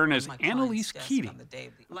Emmy-winning turn as Annalise Keating,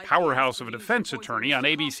 a powerhouse of a defense attorney on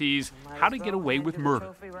ABC's How to Get Away with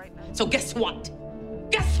Murder. So guess what?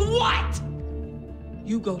 Guess what?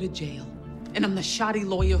 You go to jail, and I'm the shoddy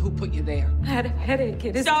lawyer who put you there. I had a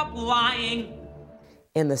headache. Stop lying.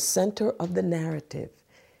 In the center of the narrative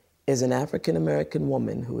is an African-American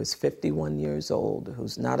woman who is 51 years old,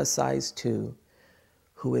 who's not a size 2,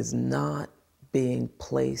 who is not being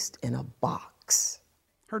placed in a box.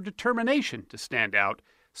 Her determination to stand out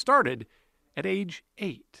started at age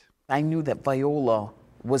 8. I knew that Viola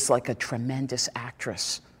was like a tremendous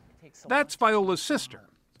actress. That's Viola's sister,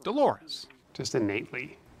 Dolores. Just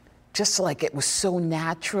innately. Just like it was so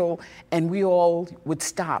natural, and we all would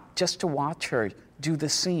stop just to watch her do the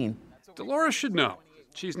scene. Dolores should know.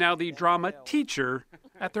 She's now the drama teacher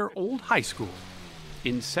at their old high school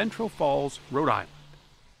in Central Falls, Rhode Island.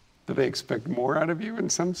 Do they expect more out of you in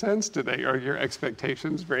some sense? Are your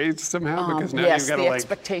expectations raised somehow? Because now yes, you've got the to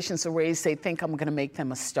expectations are raised. They think I'm going to make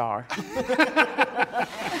them a star.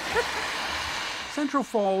 Central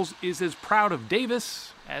Falls is as proud of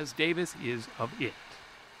Davis as Davis is of it,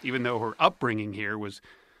 even though her upbringing here was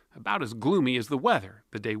about as gloomy as the weather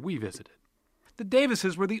the day we visited. The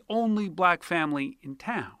Davises were the only black family in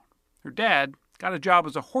town. Her dad got a job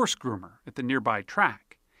as a horse groomer at the nearby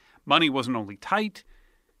track. Money wasn't only tight,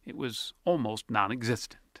 it was almost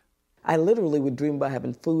non-existent. I literally would dream about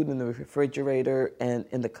having food in the refrigerator and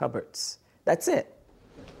in the cupboards. That's it.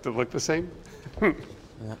 Does it look the same?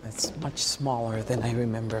 It's much smaller than I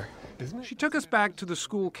remember. She took us back to the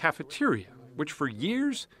school cafeteria, which for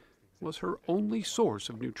years was her only source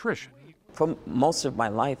of nutrition. For most of my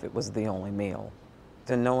life, it was the only meal.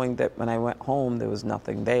 Then knowing that when I went home, there was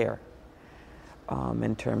nothing there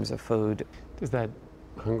in terms of food. Is that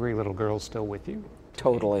hungry little girl still with you?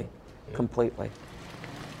 Totally, completely.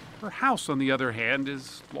 Her house, on the other hand,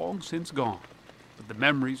 is long since gone, but the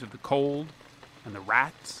memories of the cold and the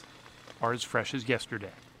rats are as fresh as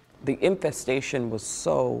yesterday. The infestation was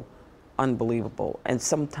so unbelievable, and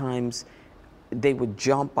sometimes they would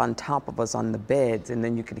jump on top of us on the beds, and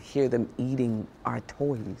then you could hear them eating our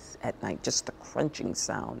toys at night, just the crunching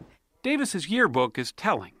sound. Davis's yearbook is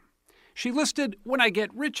telling. She listed "when I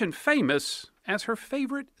get rich and famous" as her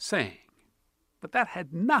favorite saying. But that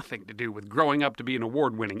had nothing to do with growing up to be an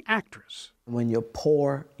award-winning actress. When you're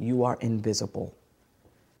poor, you are invisible.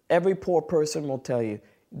 Every poor person will tell you,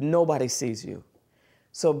 nobody sees you.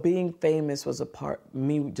 So being famous was a part,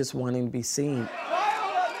 me just wanting to be seen.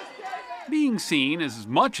 Being seen as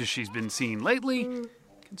much as she's been seen lately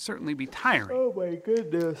can certainly be tiring. Oh my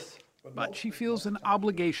goodness. But she feels an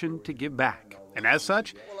obligation to give back. And as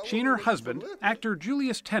such, she and her husband, actor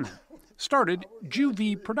Julius Tennant, started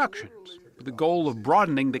Juvie Productions with the goal of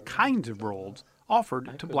broadening the kinds of roles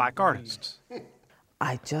offered to black artists.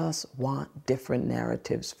 I just want different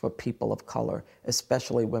narratives for people of color,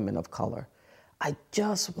 especially women of color. I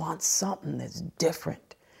just want something that's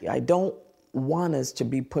different. I don't want us to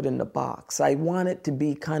be put in the box. I want it to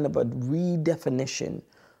be kind of a redefinition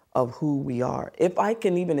of who we are. If I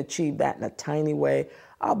can even achieve that in a tiny way,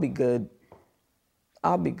 I'll be good.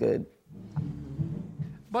 I'll be good.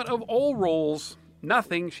 But of all roles,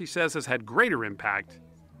 nothing, she says, has had greater impact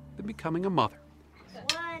than becoming a mother.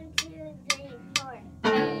 1, 2, 3, 4.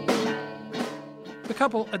 The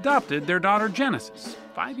couple adopted their daughter Genesis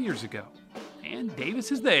 5 years ago, and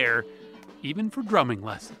Davis is there, even for drumming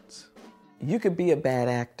lessons. You could be a bad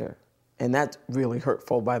actor, and that's really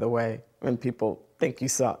hurtful, by the way, when people think you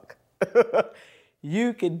suck.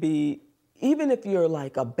 You could be, even if you're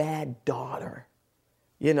like a bad daughter,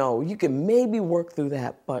 you know, you can maybe work through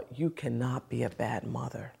that, but you cannot be a bad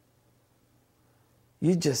mother.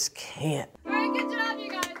 You just can't. Very good job, you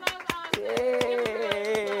guys.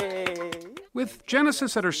 Yay. With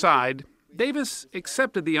Genesis at her side, Davis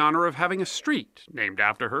accepted the honor of having a street named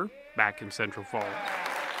after her back in Central Falls.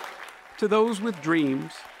 To those with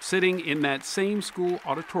dreams, sitting in that same school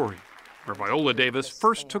auditorium where Viola Davis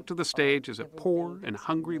first took to the stage as a poor and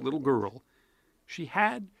hungry little girl, she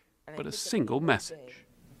had but a single message.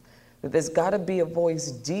 There's got to be a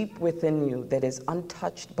voice deep within you that is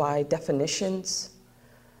untouched by definitions,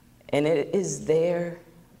 and it is there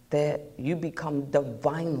that you become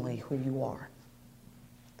divinely who you are.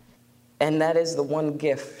 And that is the one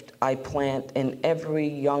gift I plant in every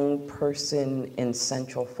young person in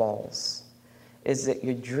Central Falls, is that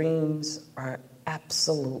your dreams are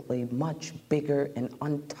absolutely much bigger and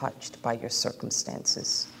untouched by your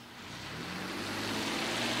circumstances.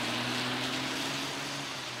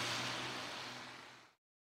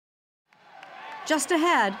 Just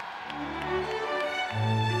ahead,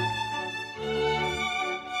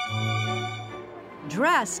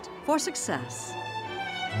 dressed for success.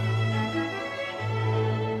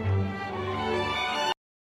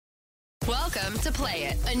 Welcome to Play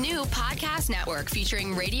It, a new podcast network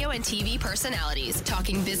featuring radio and TV personalities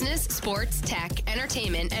talking business, sports, tech,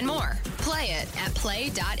 entertainment, and more. Play it at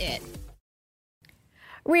play.it.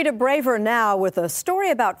 Rita Braver now with a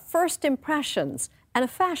story about first impressions and a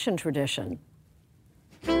fashion tradition.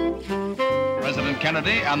 President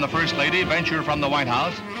Kennedy and the First Lady venture from the White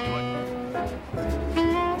House.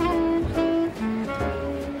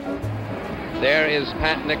 There is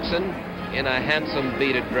Pat Nixon in a handsome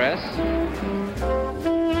beaded dress.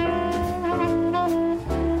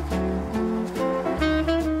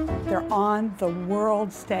 They're on the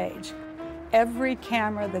world stage. Every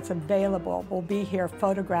camera that's available will be here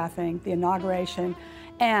photographing the inauguration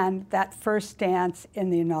and that first dance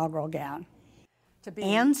in the inaugural gown.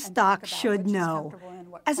 Ann Stock should know.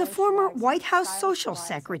 As a former White House social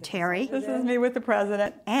secretary, This is me with the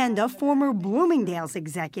president, and a former Bloomingdale's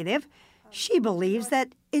executive, she believes that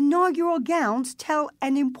inaugural gowns tell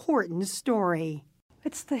an important story.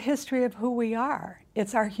 It's the history of who we are.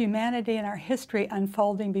 It's our humanity and our history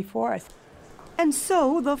unfolding before us. And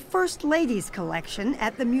so the First Lady's collection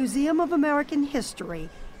at the Museum of American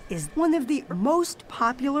History is one of the most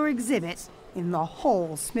popular exhibits in the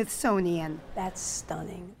whole Smithsonian. That's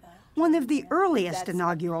stunning. One of the earliest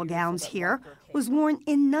inaugural gowns here was worn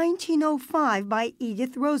in 1905 by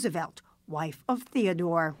Edith Roosevelt, wife of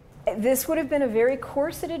Theodore. This would have been a very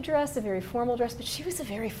corseted dress, a very formal dress, but she was a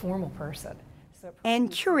very formal person.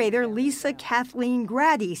 And curator Lisa Kathleen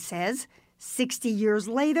Grady says, 60 years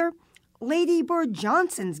later, Lady Bird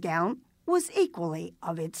Johnson's gown was equally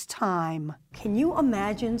of its time. Can you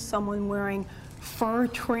imagine someone wearing fur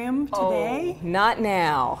trim today? Oh, not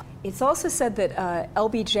now. It's also said that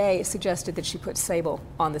LBJ suggested that she put sable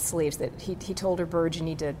on the sleeves, that he told her, Bird, you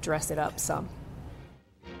need to dress it up some.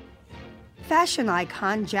 Fashion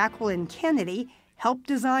icon Jacqueline Kennedy helped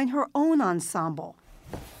design her own ensemble.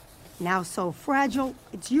 Now so fragile,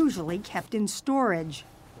 it's usually kept in storage.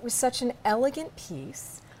 It was such an elegant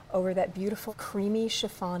piece over that beautiful creamy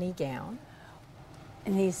chiffon-y gown.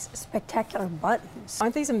 And these spectacular buttons.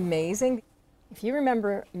 Aren't these amazing? If you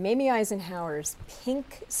remember Mamie Eisenhower's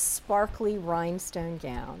pink, sparkly rhinestone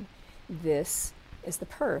gown, this is the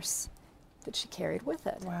purse that she carried with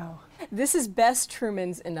it. Wow. This is Bess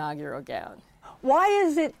Truman's inaugural gown. Why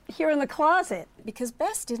is it here in the closet? Because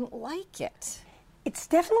Bess didn't like it. It's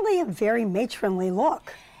definitely a very matronly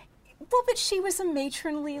look. Well, but she was a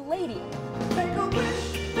matronly lady.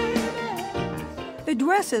 The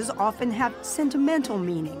dresses often have sentimental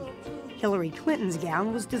meaning. Hillary Clinton's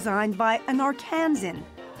gown was designed by an Arkansan.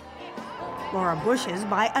 Laura Bush's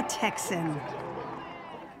by a Texan.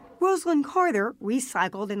 Rosalind Carter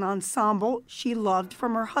recycled an ensemble she loved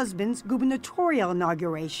from her husband's gubernatorial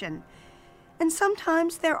inauguration. And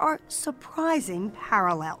sometimes there are surprising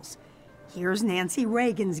parallels. Here's Nancy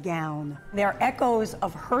Reagan's gown. There are echoes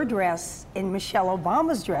of her dress in Michelle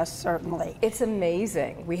Obama's dress, certainly. It's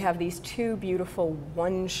amazing. We have these two beautiful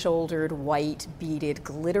one-shouldered, white, beaded,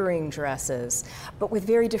 glittering dresses, but with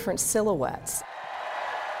very different silhouettes.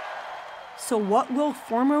 So what will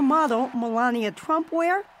former model Melania Trump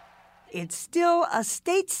wear? It's still a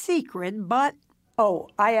state secret, but... Oh,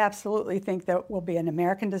 I absolutely think that it will be an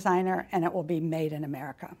American designer and it will be made in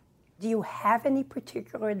America. Do you have any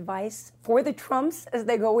particular advice for the Trumps as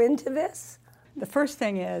they go into this? The first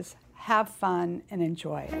thing is have fun and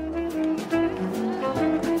enjoy it.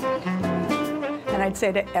 And I'd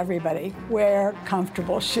say to everybody, wear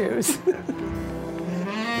comfortable shoes.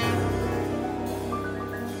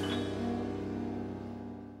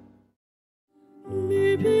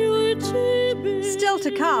 Still to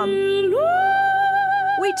come,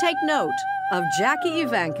 we take note of Jackie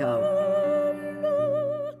Evancho.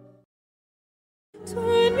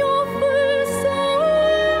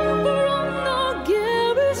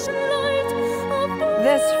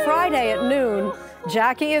 This Friday at noon,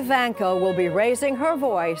 Jackie Evancho will be raising her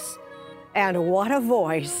voice, and what a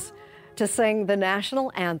voice, to sing the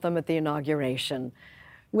national anthem at the inauguration.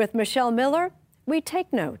 With Michelle Miller, we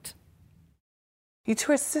take note. You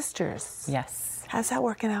two are sisters. Yes. How's that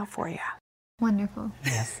working out for you? Wonderful.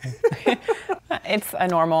 Yes. It's a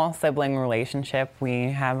normal sibling relationship.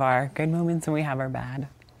 We have our good moments and we have our bad.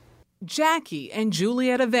 Jackie and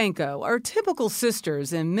Juliet Evancho are typical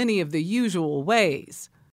sisters in many of the usual ways.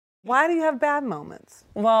 Why do you have bad moments?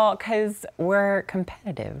 Well, because we're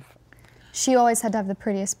competitive. She always had to have the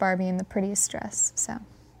prettiest Barbie and the prettiest dress, so.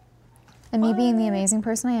 And me being the amazing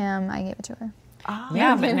person I am, I gave it to her.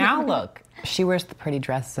 Yeah, but now look, She wears the pretty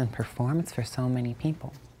dresses and performs for so many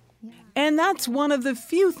people. And that's one of the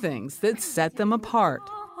few things that set them apart.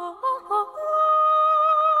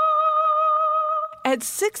 At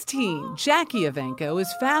 16, Jackie Evancho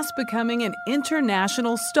is fast becoming an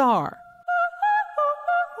international star.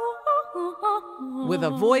 With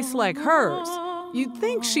a voice like hers, you'd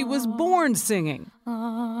think she was born singing.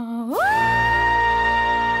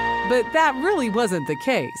 But that really wasn't the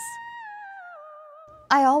case.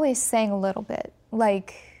 I always sang a little bit,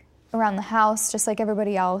 like around the house, just like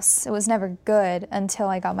everybody else. It was never good until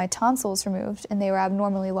I got my tonsils removed, and they were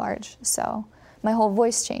abnormally large, so my whole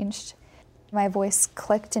voice changed. My voice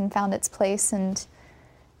clicked and found its place, and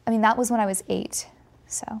I mean, that was when I was 8,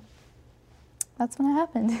 so that's when it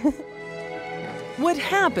happened. What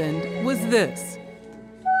happened was this.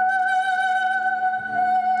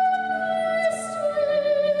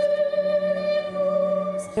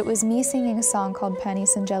 It was me singing a song called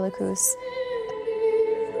Panis Angelicus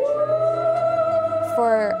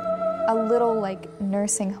for a little, like,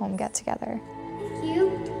 nursing home get-together.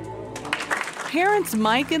 Parents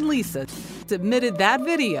Mike and Lisa submitted that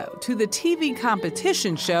video to the TV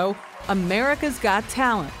competition show America's Got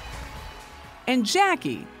Talent. And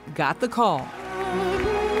Jackie got the call.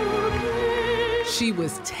 She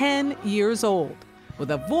was 10 years old,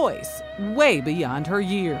 with a voice way beyond her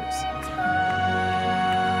years.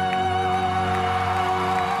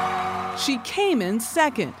 She came in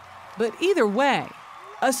second, but either way,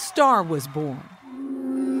 a star was born.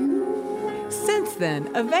 Since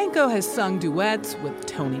then, Evancho has sung duets with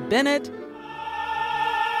Tony Bennett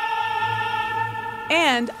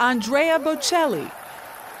and Andrea Bocelli,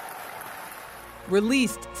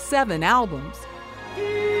 released 7 albums,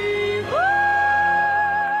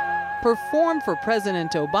 performed for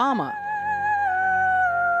President Obama,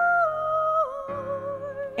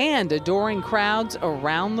 and adoring crowds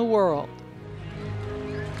around the world.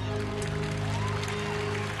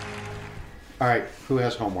 All right, who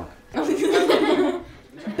has homework?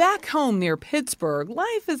 Back home near Pittsburgh,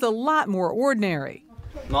 life is a lot more ordinary.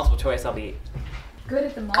 Multiple choice, I'll be good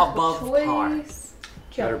at the multiple choice.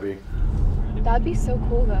 Better be. That'd be so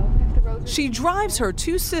cool, though. If the roads She drives her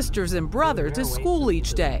 2 sisters and brother to school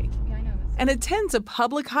each day and attends a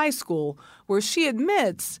public high school where she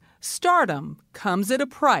admits stardom comes at a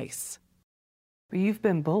price. You've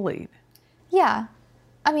been bullied. Yeah.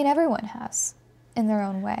 I mean, everyone has, in their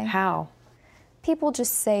own way. How? People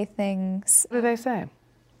just say things. What do they say?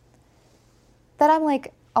 That I'm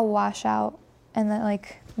like a washout and that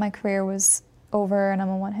like my career was over and I'm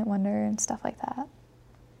a one-hit wonder and stuff like that.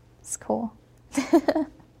 It's cool.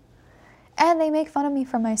 And they make fun of me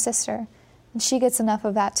for my sister. And she gets enough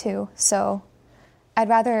of that too. So I'd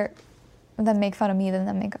rather them make fun of me than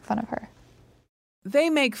them make fun of her. They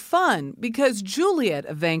make fun because Juliet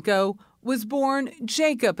Evancho was born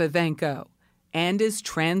Jacob Evancho and is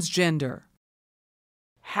transgender.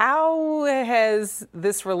 How has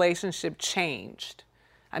this relationship changed?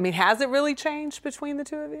 I mean, has it really changed between the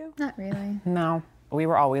two of you? Not really. No, we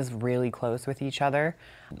were always really close with each other.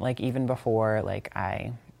 Like even before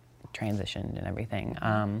I transitioned and everything.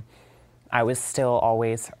 I was still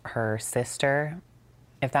always her sister,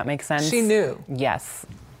 if that makes sense. She knew. Yes.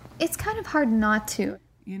 It's kind of hard not to.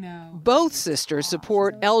 Both sisters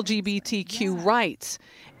support LGBTQ rights.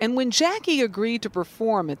 And when Jackie agreed to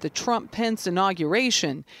perform at the Trump-Pence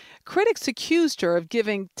inauguration, critics accused her of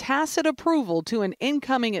giving tacit approval to an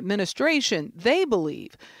incoming administration they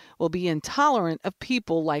believe will be intolerant of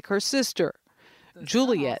people like her sister.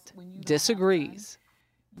 Juliet disagrees.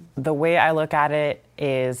 The way I look at it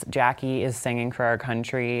is Jackie is singing for our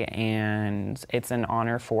country, and it's an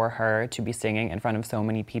honor for her to be singing in front of so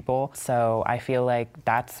many people. So I feel like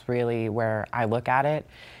that's really where I look at it,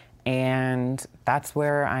 and that's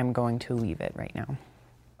where I'm going to leave it right now.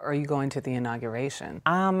 Are you going to the inauguration?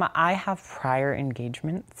 I have prior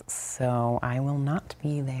engagements, so I will not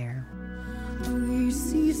be there.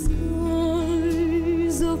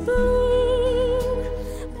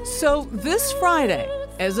 So this Friday,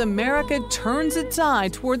 as America turns its eye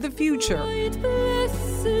toward the future,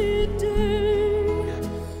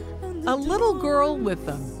 a little girl with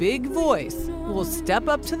a big voice will step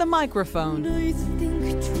up to the microphone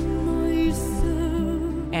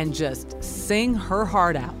and just sing her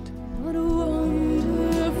heart out.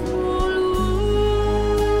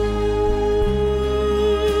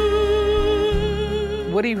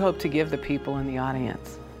 What do you hope to give the people in the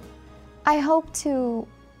audience? I hope to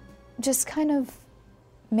just kind of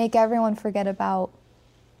make everyone forget about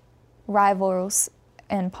rivals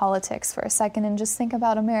and politics for a second and just think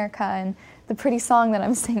about America and the pretty song that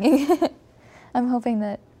I'm singing. I'm hoping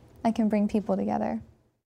that I can bring people together.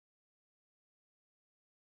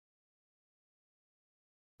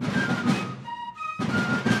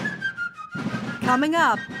 Coming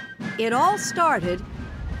up, it all started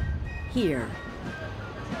here.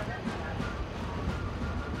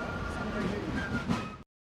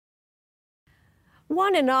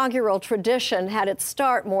 One inaugural tradition had its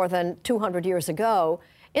start more than 200 years ago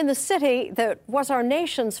in the city that was our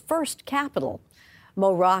nation's first capital.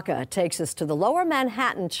 Mo Rocca takes us to the Lower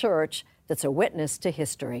Manhattan Church that's a witness to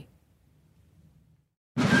history.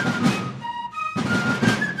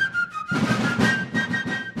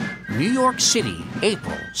 New York City,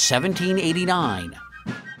 April 1789.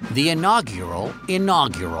 The inaugural.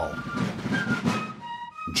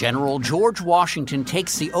 General George Washington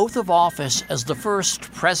takes the oath of office as the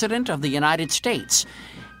first President of the United States,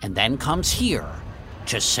 and then comes here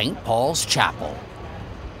to St. Paul's Chapel.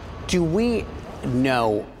 Do we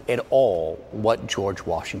know at all what George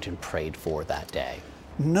Washington prayed for that day?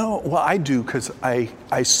 No, well, I do, because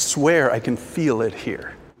I swear I can feel it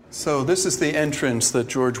here. So this is the entrance that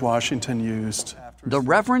George Washington used. The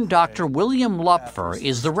Reverend Dr. William Lupfer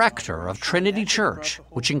is the rector of Trinity Church,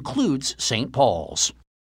 which includes St. Paul's.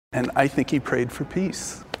 And I think he prayed for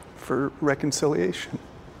peace, for reconciliation.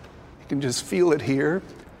 You can just feel it here.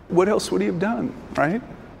 What else would he have done, right?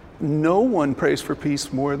 No one prays for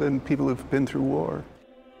peace more than people who've been through war.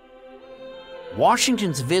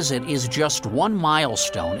 Washington's visit is just one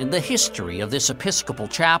milestone in the history of this Episcopal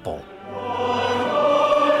chapel,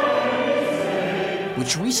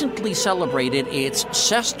 which recently celebrated its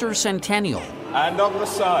sesquicentennial. And of the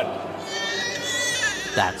Son.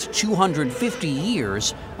 That's 250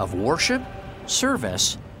 years of worship,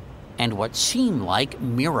 service, and what seem like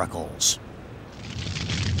miracles.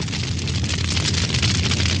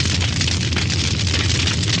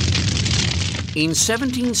 In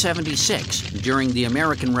 1776, during the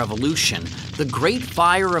American Revolution, the Great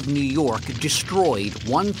Fire of New York destroyed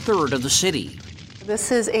 1/3 of the city.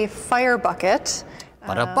 This is a fire bucket.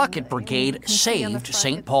 But a bucket brigade saved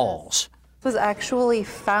St. Paul's. It was actually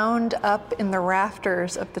found up in the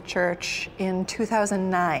rafters of the church in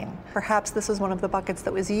 2009. Perhaps this was one of the buckets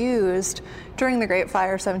that was used during the Great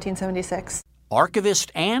Fire of 1776.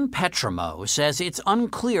 Archivist Ann Petramo says it's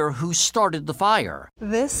unclear who started the fire.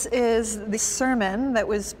 This is the sermon that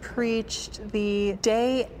was preached the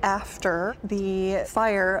day after the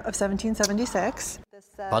fire of 1776.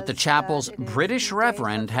 But the chapel's British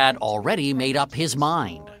reverend had already made up his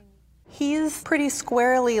mind. He's pretty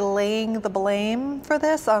squarely laying the blame for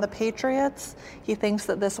this on the Patriots. He thinks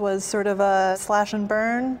that this was sort of a slash and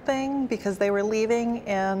burn thing because they were leaving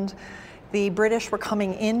and the British were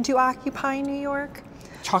coming in to occupy New York.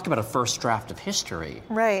 Talk about a first draft of history.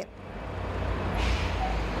 Right.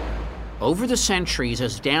 Over the centuries,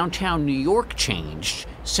 as downtown New York changed,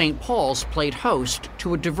 St. Paul's played host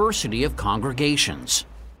to a diversity of congregations.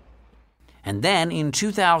 And then in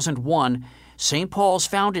 2001, St. Paul's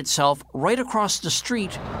found itself right across the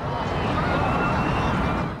street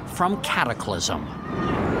from Cataclysm.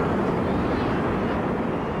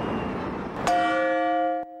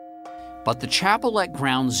 But the chapel at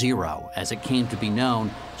Ground Zero, as it came to be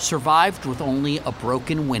known, survived with only a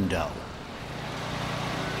broken window.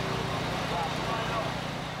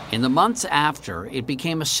 In the months after, it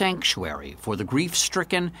became a sanctuary for the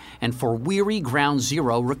grief-stricken and for weary Ground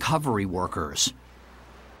Zero recovery workers.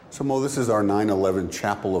 So, Mo, this is our 9/11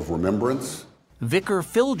 Chapel of Remembrance. Vicar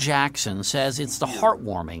Phil Jackson says it's the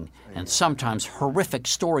heartwarming and sometimes horrific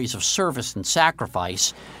stories of service and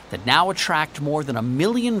sacrifice that now attract more than 1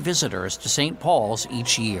 million visitors to St. Paul's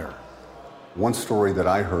each year. One story that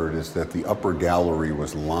I heard is that the upper gallery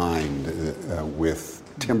was lined with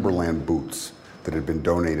Timberland boots that had been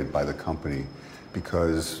donated by the company,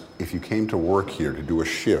 because if you came to work here to do a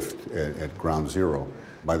shift at Ground Zero,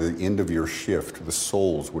 by the end of your shift, the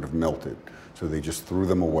soles would have melted. So they just threw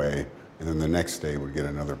them away, and then the next day would get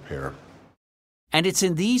another pair. And it's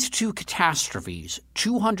in these two catastrophes,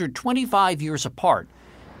 225 years apart,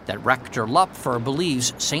 that Rector Lupfer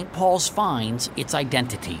believes St. Paul's finds its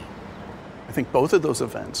identity. I think both of those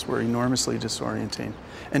events were enormously disorienting.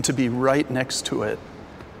 And to be right next to it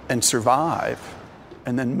and survive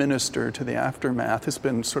and then minister to the aftermath has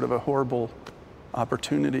been sort of a horrible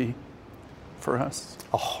opportunity for us.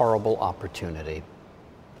 A horrible opportunity.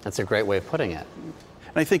 That's a great way of putting it.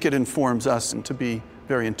 And I think it informs us to be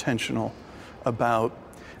very intentional about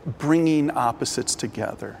bringing opposites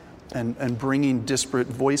together and bringing disparate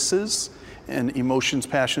voices and emotions,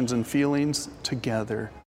 passions, and feelings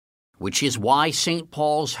together. Which is why St.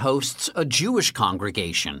 Paul's hosts a Jewish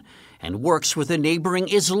congregation and works with a neighboring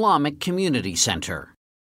Islamic community center.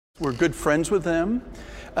 We're good friends with them,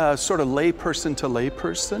 sort of layperson to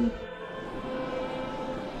layperson.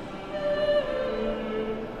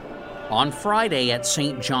 On Friday at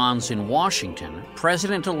St. John's in Washington,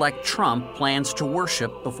 President-elect Trump plans to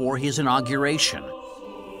worship before his inauguration.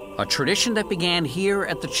 A tradition that began here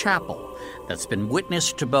at the chapel that's been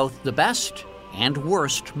witness to both the best and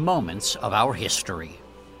worst moments of our history.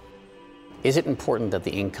 Is it important that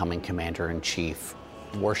the incoming commander-in-chief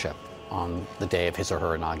worship on the day of his or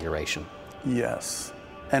her inauguration? Yes.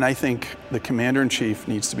 And I think the commander-in-chief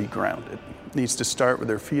needs to be grounded, needs to start with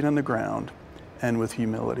their feet on the ground and with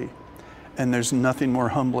humility. And there's nothing more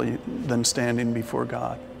humbling than standing before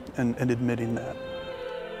God and admitting that.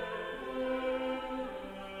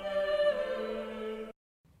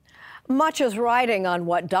 Much is riding on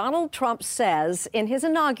what Donald Trump says in his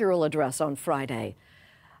inaugural address on Friday.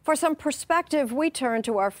 For some perspective, we turn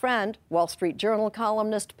to our friend, Wall Street Journal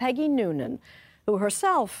columnist Peggy Noonan, who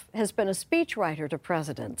herself has been a speechwriter to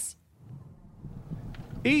presidents.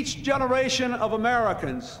 Each generation of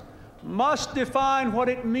Americans must define what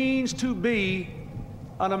it means to be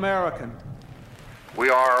an American. We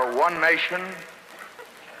are one nation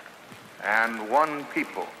and one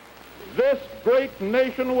people. This great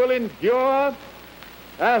nation will endure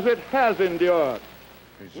as it has endured.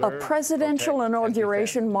 A presidential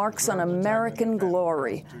inauguration marks an American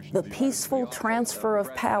glory, the peaceful transfer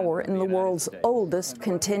of power in the world's oldest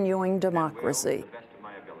continuing democracy.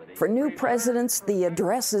 For new presidents, the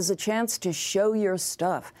address is a chance to show your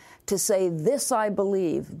stuff, to say, this I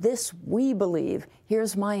believe, this we believe,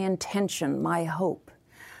 here's my intention, my hope.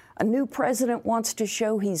 A new president wants to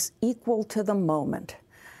show he's equal to the moment.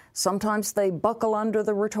 Sometimes they buckle under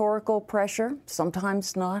the rhetorical pressure,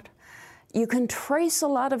 sometimes not. You can trace a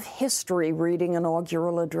lot of history reading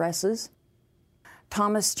inaugural addresses.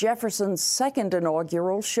 Thomas Jefferson's second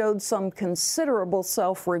inaugural showed some considerable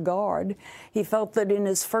self-regard. He felt that in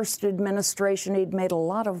his first administration he'd made a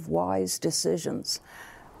lot of wise decisions.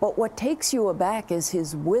 But what takes you aback is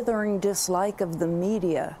his withering dislike of the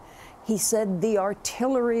media. He said the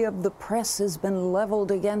artillery of the press has been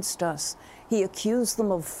leveled against us. He accused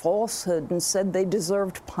them of falsehood and said they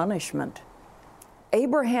deserved punishment.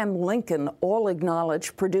 Abraham Lincoln, all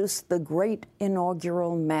acknowledge, produced the great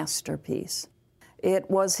inaugural masterpiece. It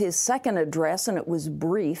was his second address, and it was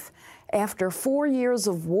brief. After 4 years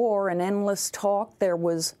of war and endless talk, there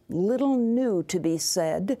was little new to be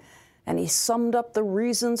said, and he summed up the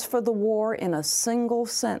reasons for the war in a single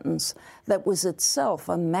sentence that was itself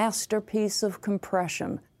a masterpiece of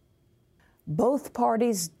compression. Both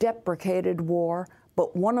parties deprecated war,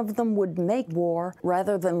 but one of them would make war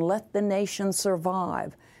rather than let the nation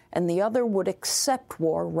survive, and the other would accept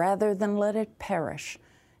war rather than let it perish.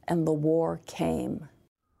 And the war came.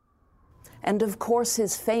 And of course,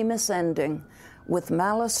 his famous ending, with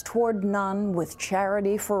malice toward none, with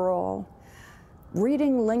charity for all.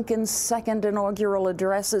 Reading Lincoln's second inaugural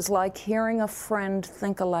address is like hearing a friend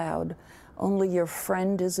think aloud, only your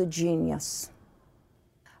friend is a genius.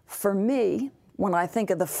 For me, when I think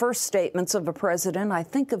of the first statements of a president, I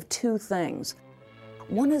think of two things.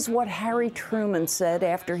 One is what Harry Truman said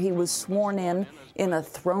after he was sworn in a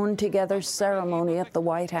thrown-together ceremony at the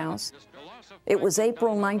White House. It was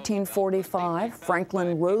April 1945.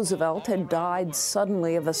 Franklin Roosevelt had died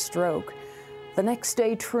suddenly of a stroke. The next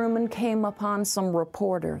day, Truman came upon some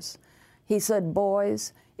reporters. He said,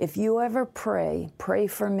 "Boys, if you ever pray, pray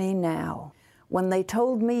for me now. When they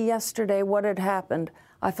told me yesterday what had happened,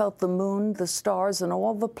 I felt the moon, the stars, and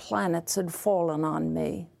all the planets had fallen on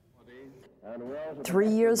me." 3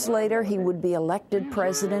 years later, he would be elected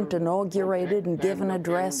president, inaugurated, and give an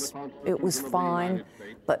address. It was fine,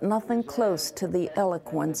 but nothing close to the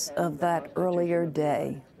eloquence of that earlier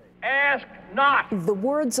day. Ask not. The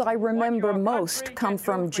words I remember most come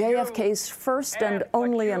from JFK's first and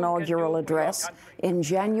only inaugural address in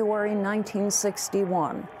January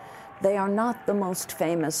 1961. They are not the most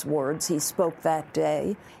famous words he spoke that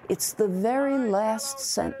day. It's the very last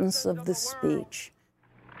sentence of the speech.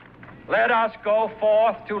 Let us go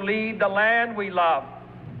forth to lead the land we love,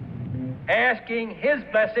 asking His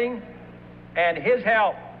blessing and His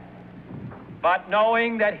help, but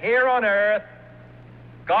knowing that here on earth,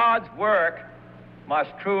 God's work must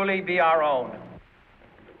truly be our own.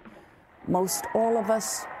 Most all of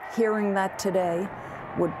us hearing that today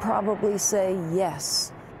would probably say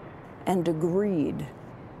yes, and agreed,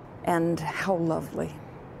 and how lovely.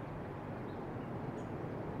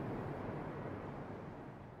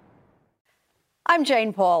 I'm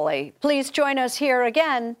Jane Pauley. Please join us here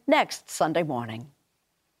again next Sunday morning.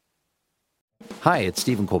 Hi, it's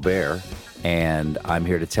Stephen Colbert. And I'm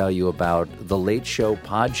here to tell you about The Late Show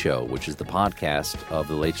Pod Show, which is the podcast of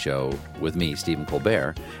The Late Show with me, Stephen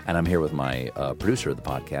Colbert. And I'm here with my producer of the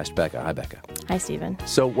podcast, Becca. Hi, Becca. Hi, Stephen.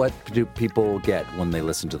 So what do people get when they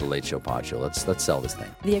listen to The Late Show Pod Show? Let's sell this thing.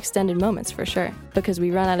 The extended moments, for sure. Because we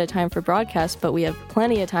run out of time for broadcast, but we have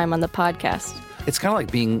plenty of time on the podcast. It's kind of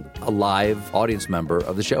like being a live audience member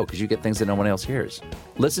of the show because you get things that no one else hears.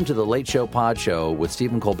 Listen to The Late Show Pod Show with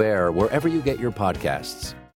Stephen Colbert wherever you get your podcasts.